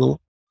this ramble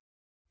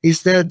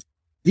is that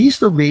these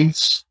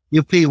domains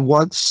you pay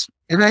once,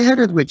 and I had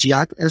it with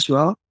yacht as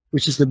well,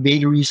 which is the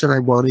main reason I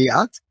bought a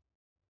yacht.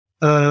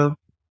 Uh,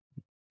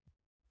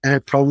 and I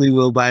probably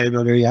will buy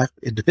another yacht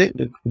in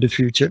the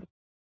future.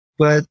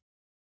 But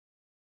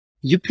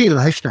you pay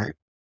lifetime.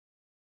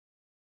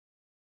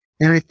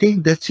 And I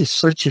think that's just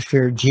such a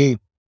fair game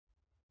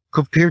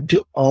compared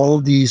to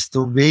all these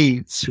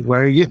domains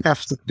where you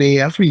have to pay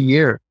every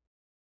year.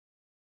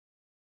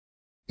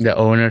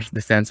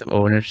 The sense of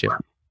ownership.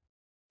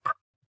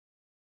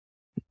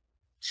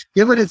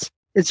 Yeah, but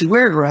it's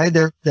weird, right?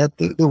 That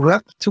the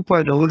Web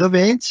 2.0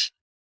 domains,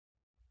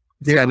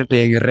 It's kind of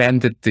being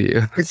rented to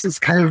you. it's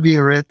kind of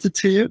being rented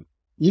to you.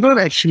 You don't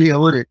actually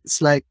own it.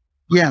 It's like,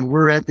 yeah,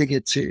 we're renting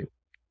it to you.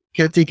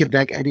 Can't take it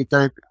back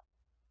anytime.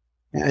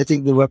 And I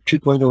think the Web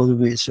 3.0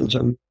 domains are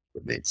some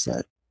domains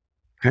that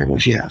kind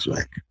of, yeah,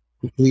 like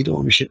complete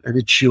ownership and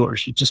it's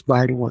yours. You just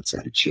buy it once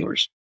and it's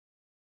yours.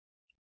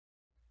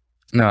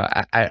 No,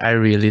 I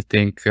really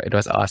think it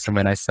was awesome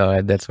when I saw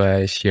it. That's why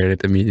I shared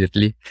it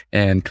immediately.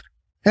 And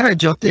I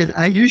jumped in.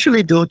 I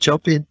usually don't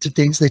jump into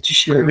things that you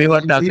share. we were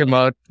talking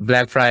about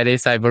Black Friday,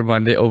 Cyber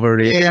Monday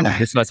overrated. Yeah.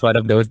 This was one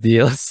of those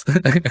deals.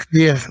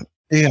 Yeah.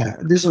 Yeah.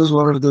 This was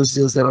one of those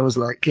deals that I was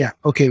like, yeah,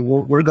 okay,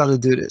 we're going to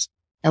do this.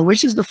 And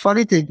which is the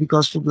funny thing,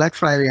 because for Black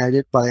Friday, I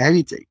didn't buy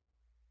anything.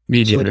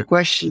 So the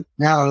question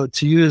now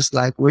to you is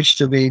like, which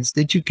domains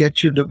did you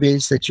get your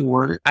domains that you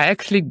wanted? I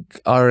actually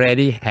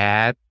already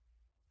had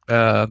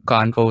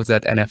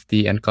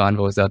Confoes.nft and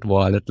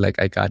Confoes.wallet.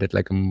 Like I got it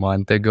like a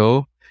month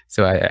ago.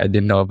 So I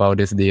didn't know about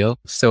this deal.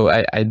 So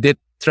I did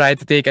try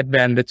to take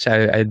advantage.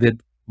 I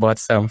did bought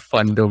some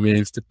fun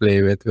domains to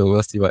play with.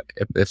 We'll see what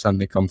if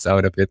something comes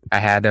out of it. I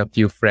had a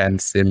few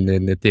friends in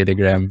the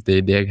Telegram.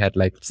 They had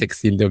like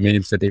 16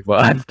 domains that they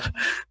bought.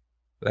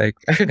 Like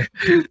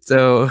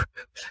so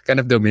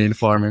kind of domain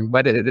farming.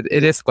 But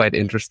it is quite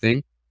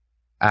interesting.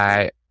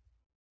 I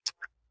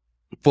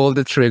pulled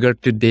the trigger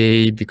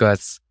today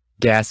because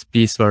gas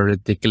fees were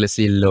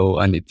ridiculously low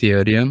on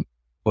Ethereum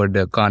for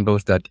the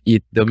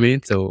convos.eth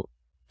domain. So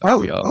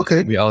we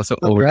also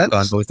own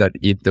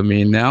convos.eth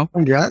domain now.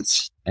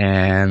 Congrats.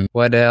 And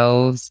what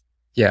else?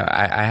 Yeah,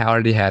 I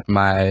already had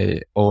my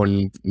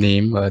own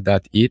name,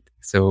 .eth.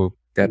 So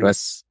that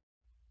was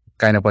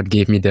kind of what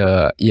gave me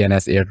the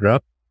ENS airdrop.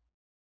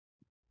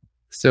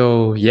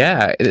 So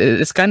yeah,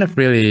 it's kind of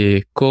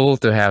really cool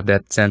to have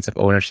that sense of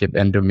ownership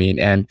and domain.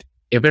 And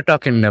if we're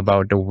talking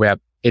about the Web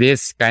it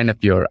is kind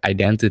of your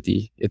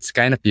identity. It's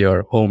kind of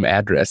your home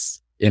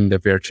address in the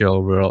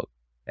virtual world.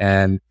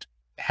 And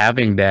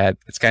having that,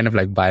 it's kind of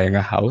like buying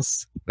a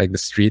house, like the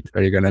street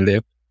where you're going to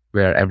live,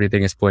 where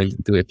everything is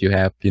pointed to. If you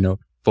have,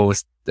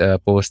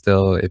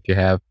 postal, if you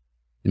have,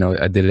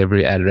 a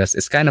delivery address,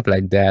 it's kind of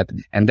like that.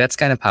 And that's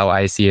kind of how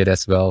I see it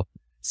as well.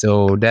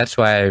 So that's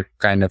why I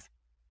kind of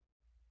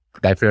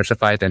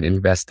diversified and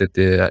invested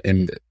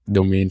in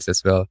domains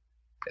as well.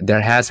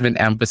 There has been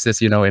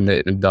emphasis, in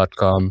the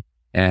 .com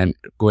and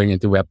going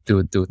into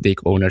Web2 to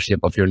take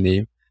ownership of your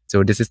name.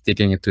 So this is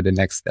taking it to the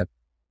next step.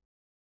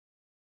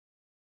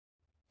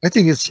 I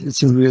think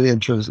it's a really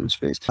interesting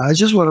space. I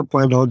just want to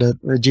point out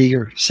that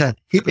Jager said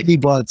he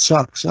bought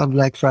socks on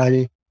Black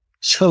Friday.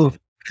 So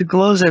to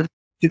close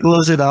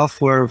it off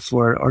for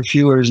our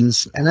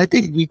viewers and I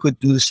think we could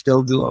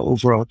still do an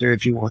overall there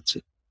if you want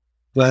to.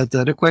 But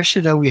the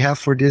question that we have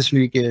for this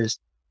week is,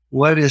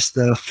 what is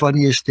the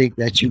funniest thing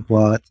that you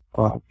bought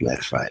on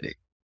Black Friday?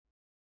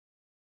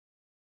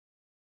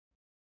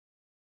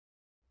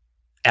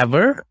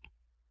 Ever?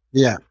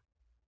 Yeah.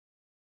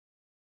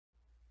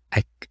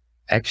 I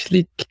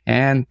actually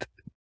can't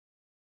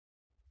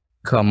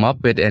come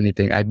up with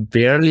anything. I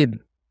barely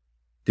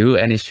do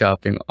any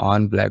shopping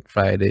on Black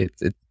Friday.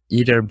 It's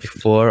either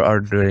before or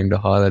during the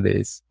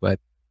holidays. But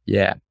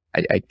yeah,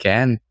 I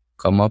can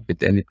come up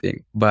with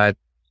anything. But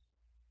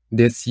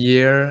this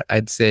year,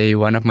 I'd say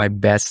one of my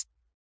best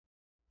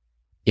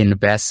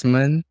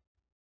investment.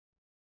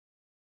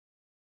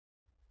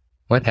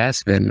 What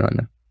has been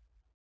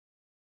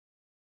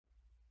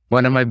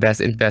one of my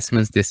best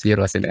investments this year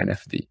was in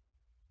NFT.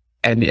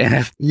 And the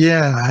NFT.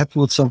 Yeah, I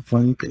put some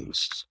funny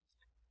things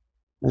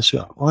as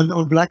well.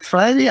 On Black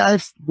Friday,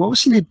 I've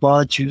mostly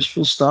bought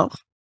useful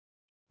stuff.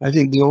 I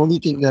think the only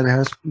thing that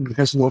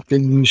has not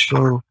been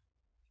useful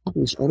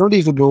is I don't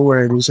even know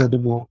where it is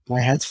anymore.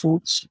 My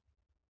headphones.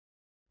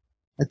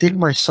 I think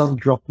my son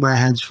dropped my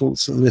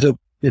headphones a little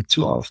bit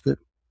too often.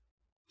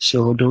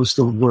 So those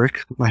don't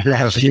work. My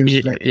last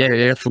year's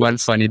Here's one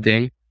funny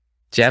thing.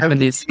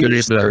 Japanese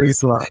curry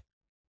gloves.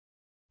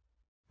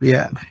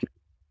 Yeah.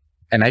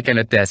 And I can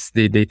attest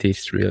they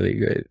taste really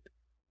good.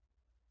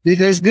 They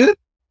taste good?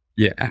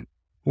 Yeah.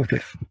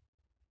 Okay.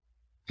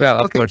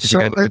 Well, of course, you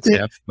can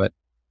chef, but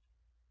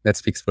that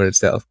speaks for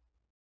itself.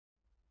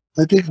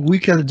 I think we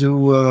can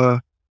do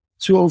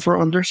 2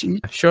 over-unders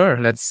each. Sure.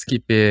 Let's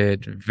keep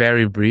it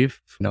very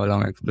brief. No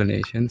long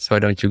explanations. Why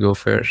don't you go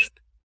first?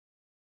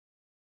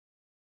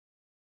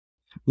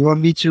 You want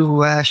me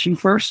to ask you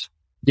first?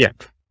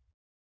 Yep.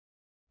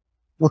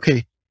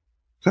 Okay.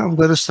 I'm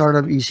going to start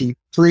up easy.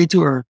 Play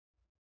to earn.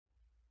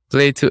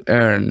 Play to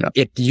earn.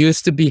 It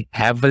used to be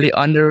heavily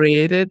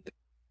underrated.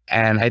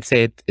 And I'd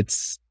say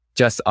it's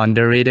just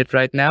underrated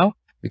right now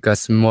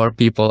because more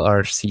people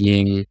are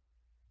seeing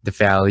the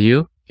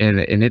value in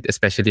it,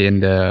 especially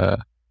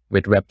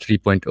with Web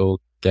 3.0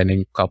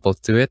 getting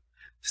coupled to it.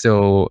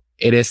 So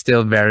it is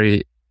still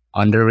very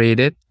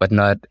underrated, but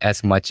not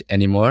as much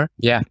anymore.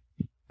 Yeah,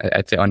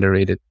 I'd say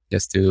underrated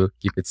just to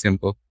keep it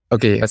simple.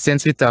 Okay,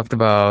 since we talked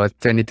about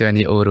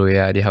 2020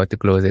 Oroyadi, how to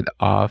close it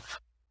off,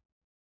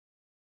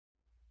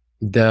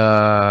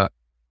 the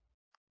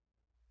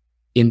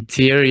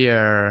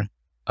interior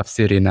of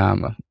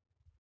Suriname.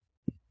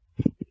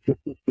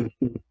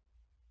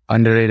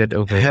 Underrated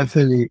over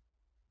heavily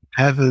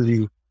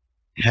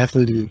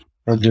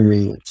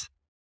underrated.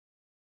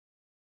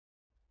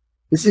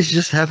 This is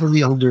just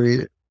heavily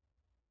underrated.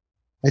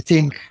 I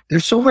think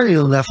there's so many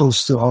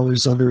levels to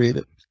always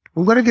underrated.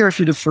 I'm going to give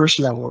you the first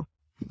level.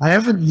 I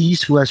have a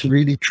niece who has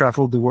really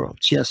traveled the world.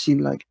 She has seen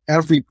like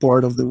every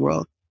part of the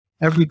world,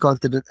 every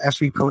continent,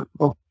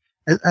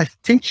 I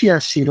think she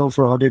has seen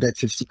over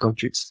 150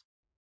 countries.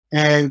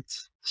 And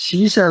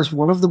she says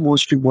one of the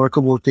most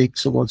remarkable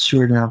things about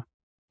Suriname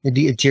in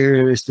the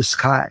interior is the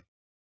sky.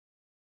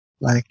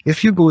 Like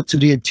if you go to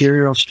the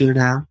interior of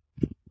Suriname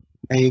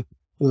and you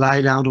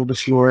lie down on the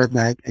floor at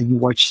night and you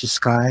watch the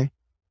sky,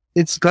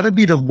 it's gonna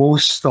be the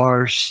most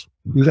stars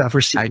you've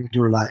ever seen in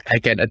your life. I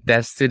can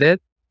attest to that,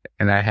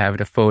 and I have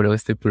the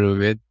photos to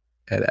prove it.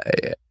 And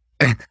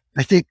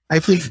I think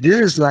this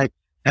is like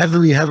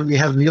heavily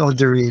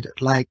underrated.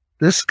 Like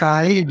the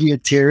sky in the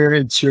interior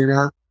in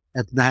Suriname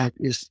at night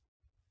is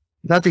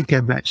nothing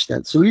can match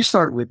that. So you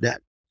start with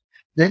that.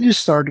 Then you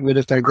start with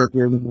the fact that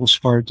we're the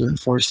most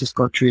forested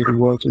country in the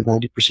world with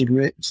 92%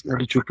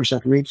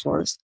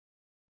 rainforest,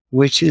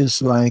 which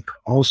is like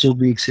also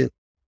makes it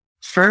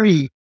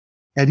very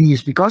at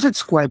ease because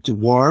it's quite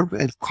warm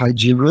and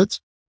quite humid.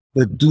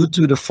 But due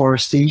to the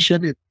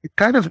forestation, it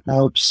kind of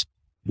helps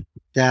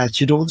that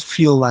you don't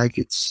feel like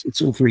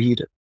it's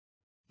overheated.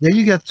 Then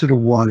you get to the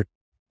water,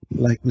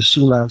 like the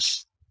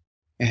Sulas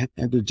and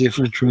the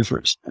different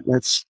rivers. And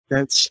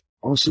that's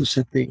also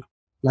something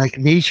like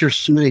nature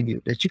suiting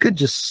you, that you could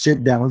just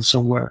sit down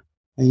somewhere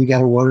and you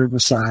got a water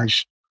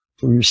massage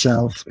for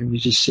yourself and you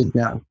just sit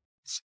down.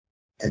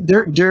 And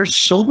there's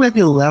so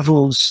many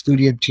levels to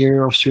the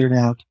interior of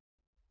Suriname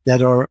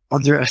that are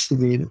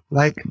underestimated.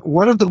 Like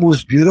one of the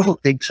most beautiful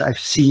things I've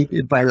seen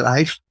in my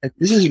life, and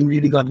this is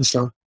really going to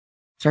sound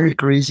very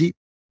crazy,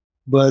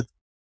 But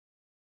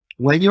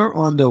when you're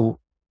on the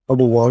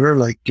water,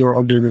 like you're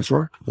on the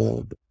river,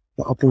 the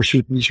upper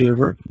Sudanese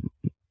River,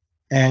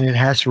 and it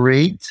has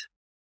rained,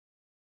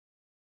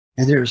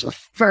 and there's a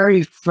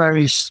very,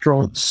 very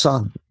strong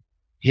sun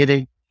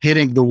hitting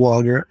the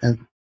water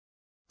and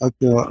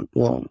the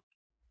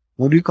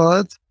what do you call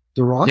it?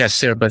 The Yeah, rocks?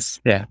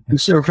 surface. Yeah. The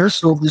surface.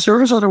 So the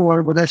surface of the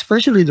water, but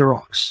especially the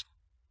rocks.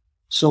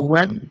 So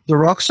when the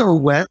rocks are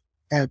wet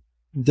and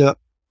the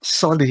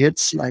sun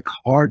hits, like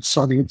hard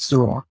sun hits the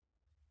rock,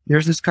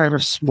 there's this kind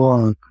of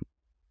smog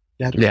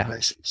that Yeah.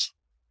 arises.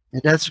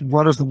 And that's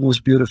one of the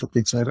most beautiful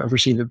things I've ever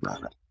seen in my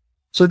life.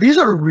 So these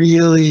are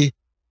really,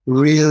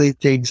 really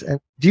things. And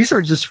these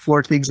are just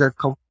four things that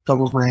come top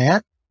of my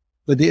head.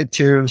 But the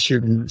interior of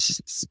Sherman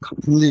is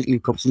completely,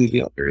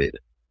 completely underrated.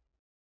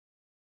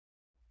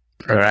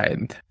 All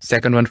right.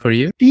 Second one for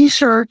you.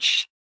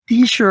 T-shirts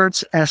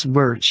as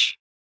merch.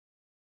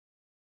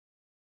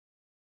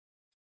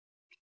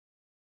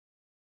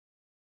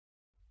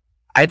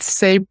 I'd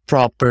say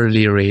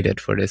properly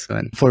rated for this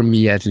one, for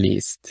me at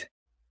least.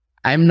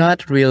 I'm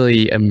not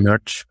really a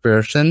merch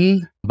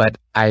person, but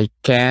I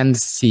can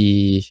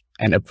see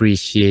and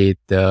appreciate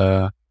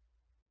the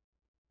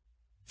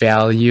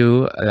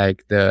value,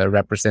 like the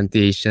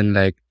representation,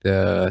 like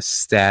the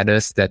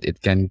status that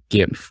it can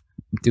give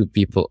to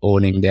people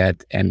owning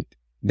that. And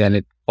then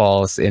it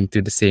falls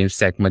into the same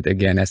segment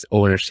again as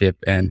ownership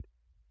and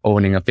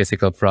owning a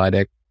physical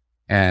product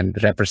and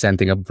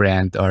representing a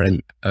brand or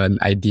an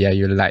idea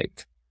you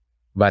like.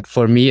 But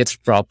for me, it's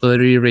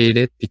properly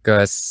rated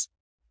because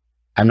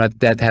I'm not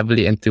that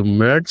heavily into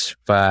merch,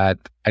 but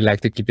I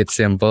like to keep it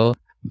simple,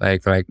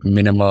 like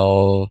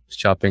minimal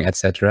shopping,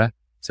 etc.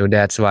 So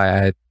that's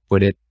why I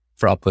put it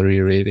properly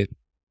rated.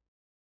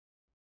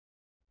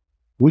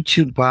 Would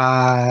you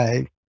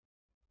buy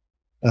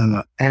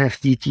an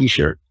NFT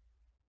T-shirt?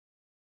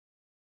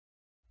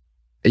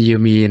 You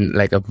mean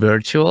like a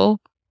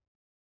virtual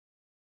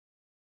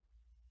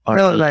or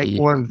No, like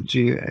one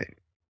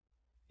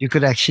you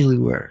could actually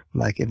wear.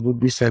 Like it would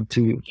be sent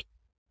to you.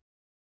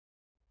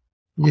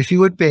 If you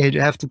would pay,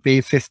 you have to pay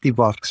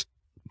 $50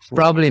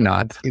 probably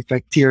not.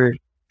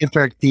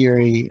 Impact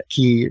Theory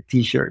key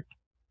T-shirt.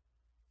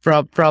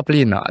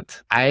 Probably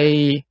not.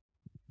 I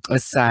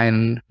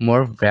assign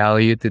more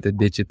value to the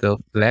digital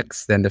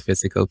flex than the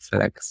physical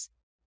flex.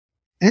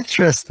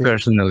 Interesting.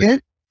 Personally.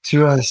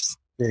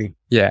 Interesting.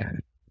 Yeah.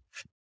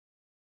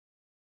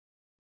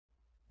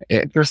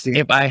 Interesting.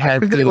 If I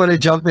had to want to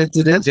jump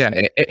into this, yeah,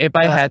 if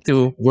I had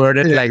to word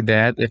it like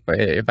that, if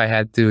I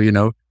had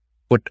to,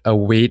 put a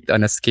weight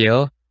on a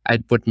scale,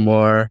 I'd put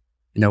more,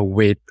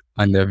 weight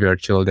on the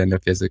virtual than the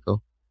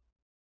physical.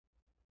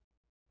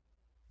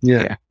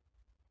 Yeah.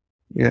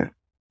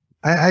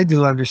 I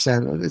do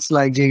understand. It's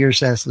like Jagger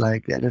says,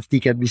 like the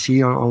NFT can be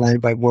seen online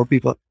by more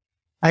people.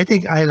 I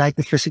think I like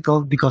the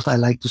physical because I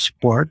like to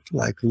support,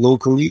 like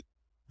locally,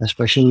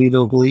 especially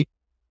locally.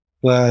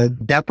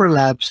 But Dapper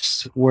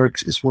Labs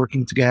is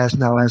working together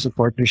now as a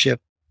partnership,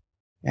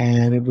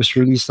 and it was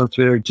released on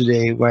Twitter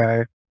today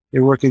where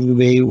they're working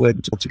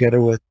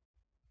together with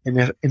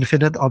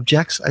Infinite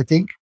Objects. I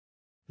think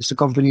is the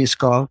company is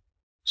called.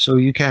 So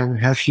you can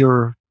have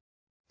your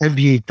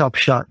NBA Top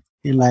Shot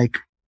in like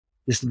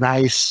this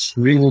nice,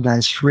 really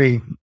nice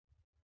frame,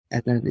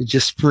 and then it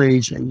just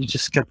plays, and you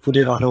just can put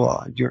it on the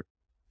wall. Your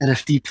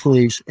NFT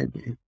plays,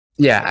 and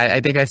yeah, I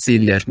think I've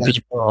seen that.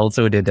 People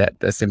also did that,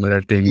 a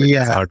similar thing with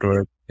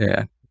artwork.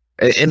 Yeah.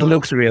 It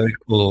looks really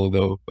cool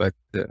though, but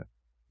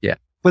yeah.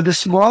 But the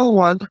small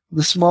one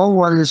is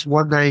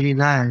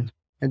 $199,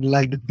 and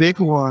like the big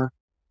one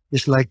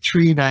is like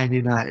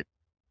 $399.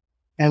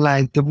 And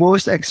like the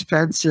most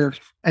expensive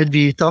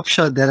NBA Top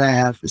Shot that I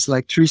have is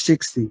like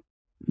 $360.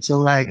 So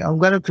like I'm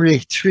gonna pay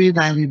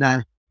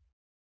 $399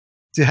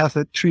 to have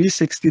a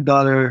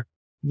 $360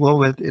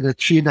 moment in a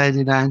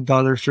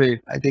 $399 frame.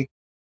 I think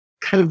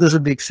kind of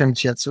doesn't make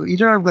sense yet. So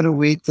either I'm going to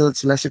wait till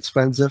it's less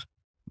expensive,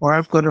 or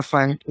I'm going to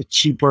find a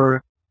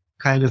cheaper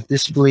kind of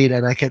display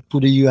that I can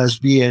put a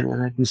USB in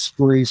and it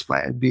displays my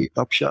NBA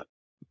Top Shot.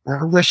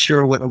 I'm not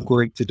sure what I'm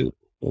going to do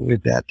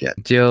with that yet.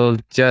 Jill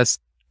just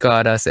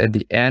got us at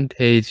the end.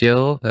 Hey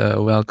Jill,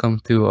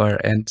 welcome to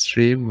our end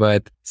stream.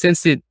 But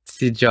since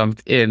she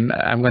jumped in,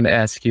 I'm going to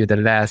ask you the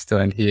last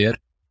one here.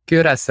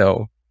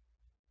 Curacao,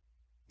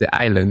 the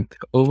island,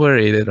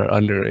 overrated or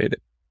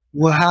underrated?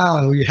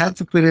 Wow, you have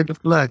to put in the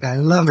plug. I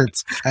love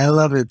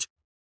it.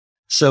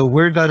 So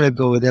we're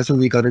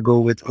definitely gonna go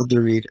with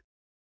underrated.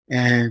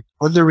 And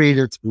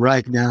underrated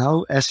right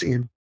now, as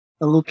in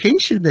a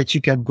location that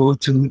you can go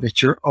to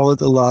that you're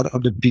out a lot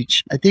on the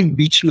beach. I think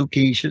beach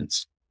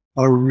locations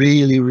are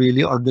really,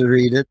 really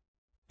underrated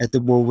at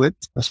the moment,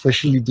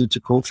 especially due to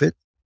COVID.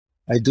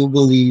 I do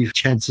believe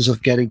chances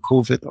of getting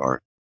COVID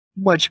are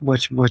much,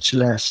 much, much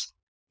less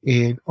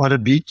on a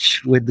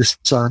beach with the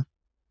sun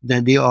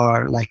than they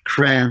are like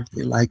cramped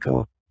in like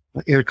a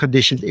air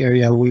conditioned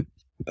area with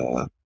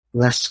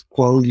less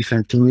quality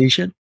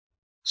ventilation.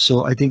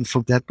 So I think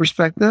from that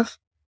perspective,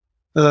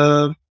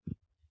 uh,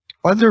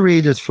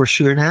 underrated for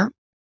sure now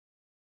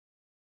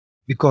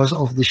because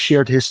of the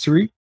shared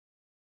history.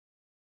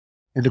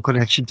 and the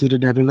connection to the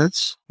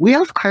Netherlands. We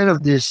have kind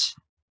of this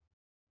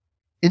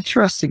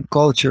interesting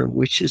culture,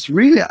 which is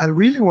really, I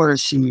really want to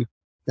see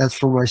that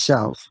for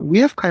myself. We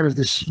have kind of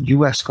this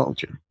US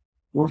culture.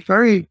 We're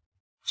very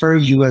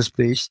US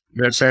based.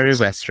 We're very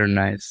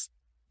westernized.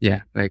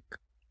 Yeah, like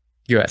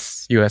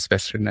US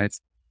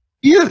westernized.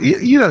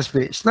 US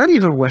based, not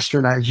even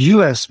westernized,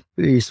 US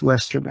based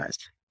westernized.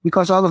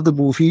 Because all of the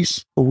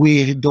movies,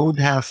 we don't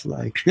have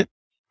like, this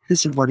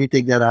is a funny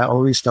thing that I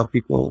always tell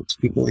people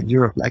in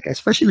Europe, like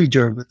especially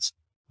Germans.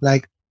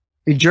 Like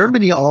in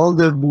Germany, all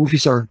the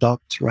movies are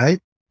dubbed, right?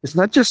 It's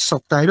not just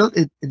subtitled.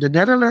 In the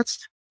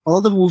Netherlands,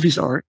 all the movies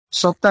are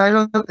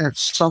subtitled and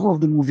some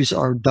of the movies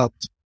are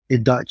dubbed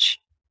in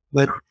Dutch.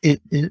 But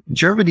in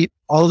Germany,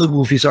 all the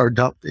movies are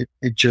dubbed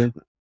in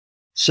German.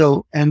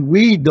 So, and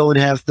we don't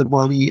have the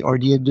money or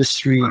the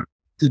industry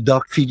to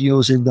dub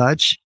videos in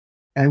Dutch.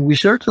 And we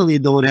certainly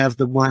don't have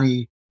the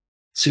money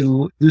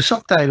to do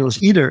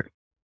subtitles either.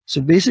 So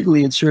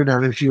basically in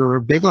Suriname, if you're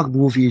big on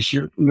movies,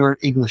 you learn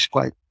English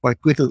quite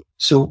quickly.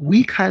 So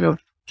we kind of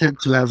tend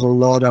to have a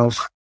lot of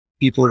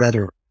people that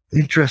are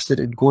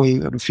interested in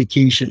going on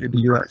vacation in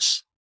the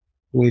US,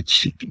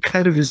 which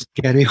kind of is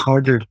getting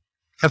harder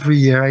every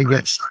year, I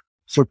guess,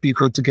 for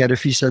people to get a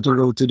visa to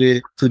go to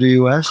the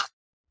US.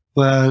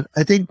 But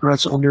I think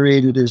what's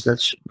underrated is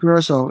that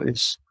Curacao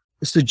is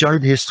the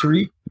joint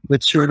history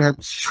with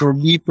Suriname. For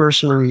me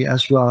personally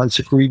as well, it's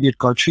a Caribbean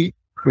country,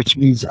 which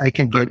means I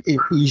can get in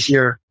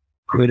easier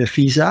with a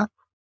visa.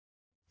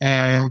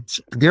 And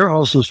there are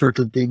also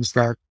certain things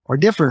that are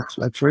different.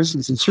 Like for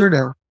instance, in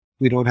Suriname,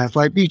 we don't have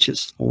white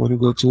beaches. I want to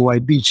go to a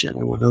white beach and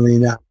I want to lay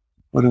down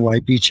on a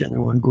white beach and I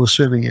want to go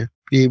swimming and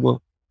be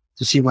able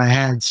to see my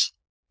hands.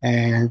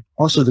 And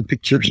also the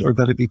pictures are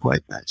going to be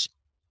quite nice.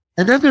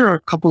 And then there are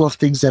a couple of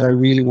things that I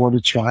really want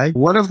to try.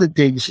 One of the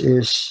things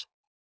is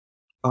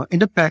in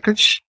the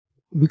package,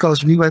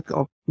 because we went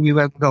out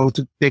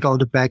to pick out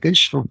the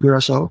package from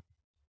Curacao.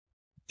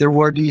 There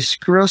were these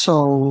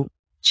Curacao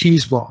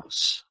cheese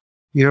balls.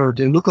 You know,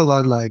 they look a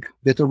lot like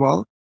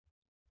bitterball,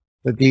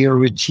 but they are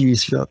with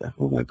cheese filled.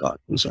 Oh my God,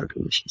 those are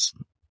delicious.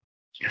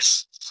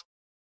 Yes.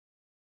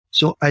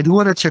 So I do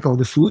want to check out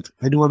the food.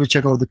 I do want to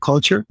check out the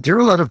culture. There are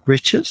a lot of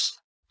bridges.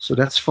 So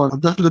that's fun.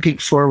 I'm not looking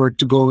forward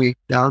to going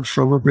down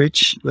from a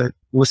bridge, but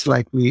most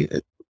likely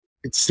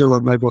it's still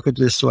on my bucket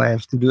list, so I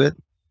have to do it.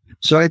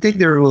 So I think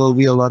there will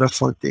be a lot of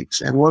fun things.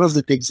 And one of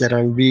the things that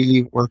I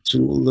really want to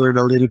learn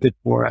a little bit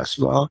more as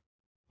well,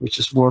 which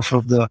is more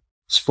from the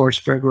sports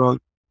background,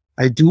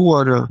 I do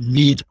want to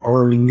meet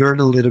or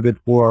learn a little bit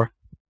more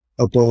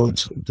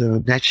about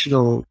the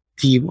national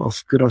team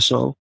of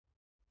Curaçao,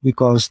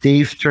 because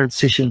they've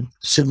transitioned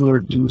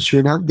similar to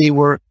Suriname. They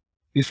were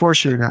before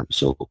Suriname.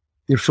 So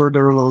they're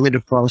further along in the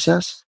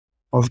process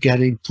of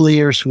getting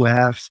players who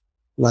have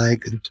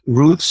like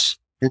roots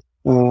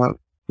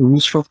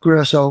from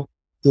Curacao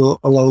to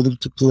allow them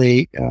to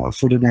play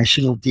for the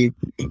national team.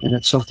 And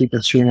that's something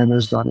that Suriname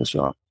has done as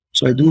well.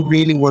 So I do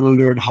really want to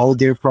learn how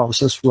their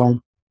process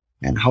went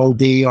and how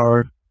they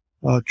are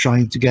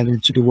trying to get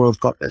into the World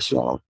Cup as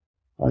well,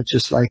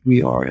 just like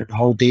we are, and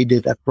how they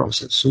did that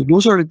process. So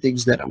those are the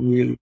things that I'm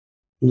really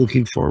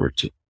looking forward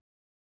to.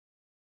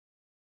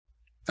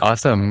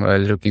 Awesome.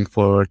 Looking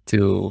forward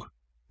to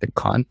the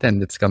content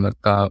that's gonna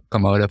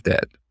come out of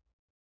that.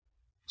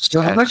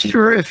 So I'm not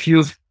sure if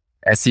you've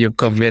as you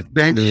commit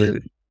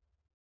mentioned.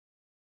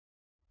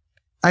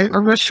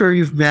 I'm not sure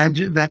you've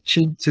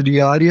mentioned to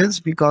the audience,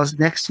 because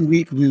next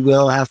week we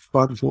will have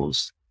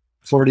Confoes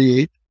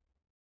 48.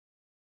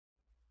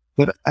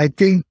 But I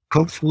think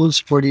Confoes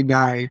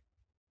 49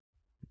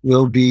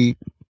 will be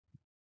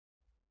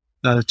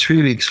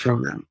 3 weeks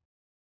from now.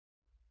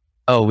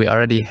 Oh, we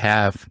already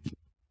have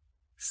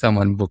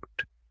someone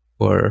booked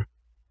for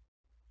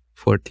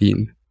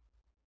 14.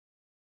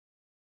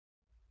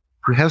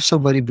 We have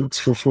somebody booked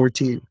for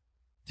 14.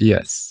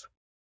 Yes.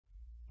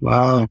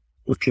 Wow.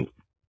 Okay.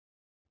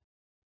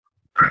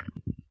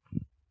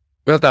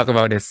 We'll talk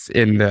about this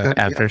in the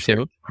after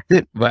show.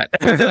 But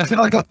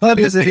talk about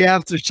this in the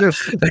after show.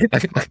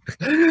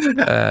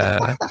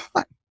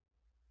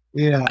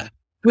 Yeah.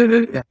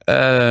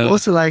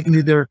 Most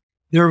likely there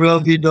will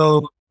be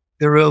no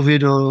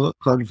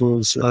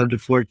Confoes on the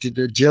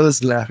 14th. Jill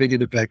is laughing in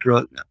the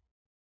background now.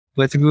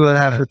 But we will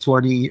have a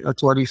 20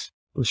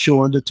 show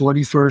on the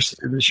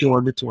 21st and a show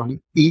on the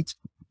 28th,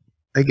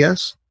 I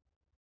guess.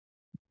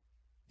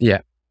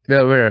 Yeah.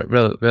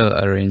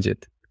 We'll arrange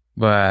it.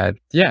 But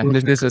yeah,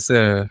 this was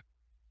a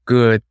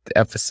good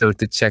episode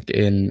to check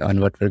in on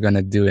what we're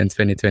gonna do in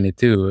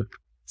 2022.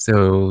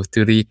 So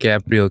to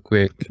recap real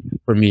quick,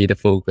 for me, the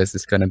focus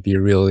is gonna be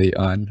really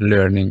on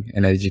learning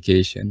and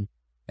education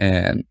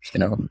and,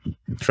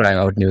 trying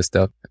out new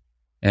stuff.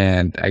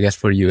 And I guess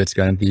for you, it's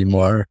gonna be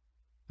more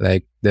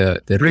like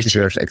the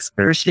research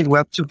expert. Reaching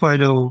Web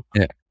 2.0.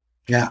 Yeah.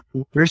 Yeah.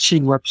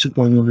 Reaching Web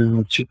 2.0 and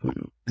Web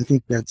 2.0. I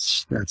think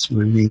that's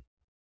really.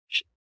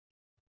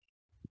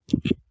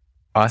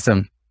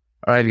 Awesome.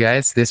 All right,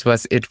 guys, this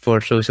was it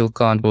for Social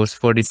Confoes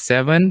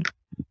 47.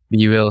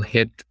 We will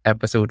hit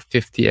episode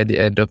 50 at the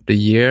end of the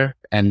year,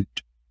 and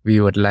we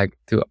would like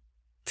to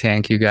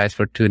Thank you guys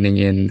for tuning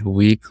in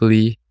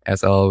weekly,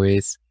 as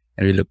always.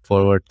 And we look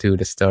forward to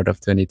the start of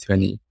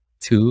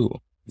 2022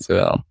 as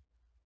well.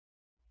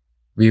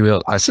 We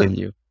will Awesome.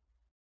 continue.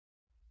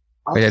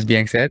 With that Awesome.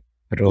 being said,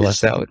 roll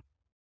us out.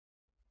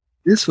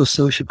 This was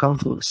Social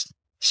Confoes.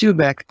 See you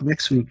back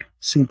next week,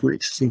 same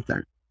place, same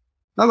time.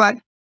 Bye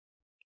bye.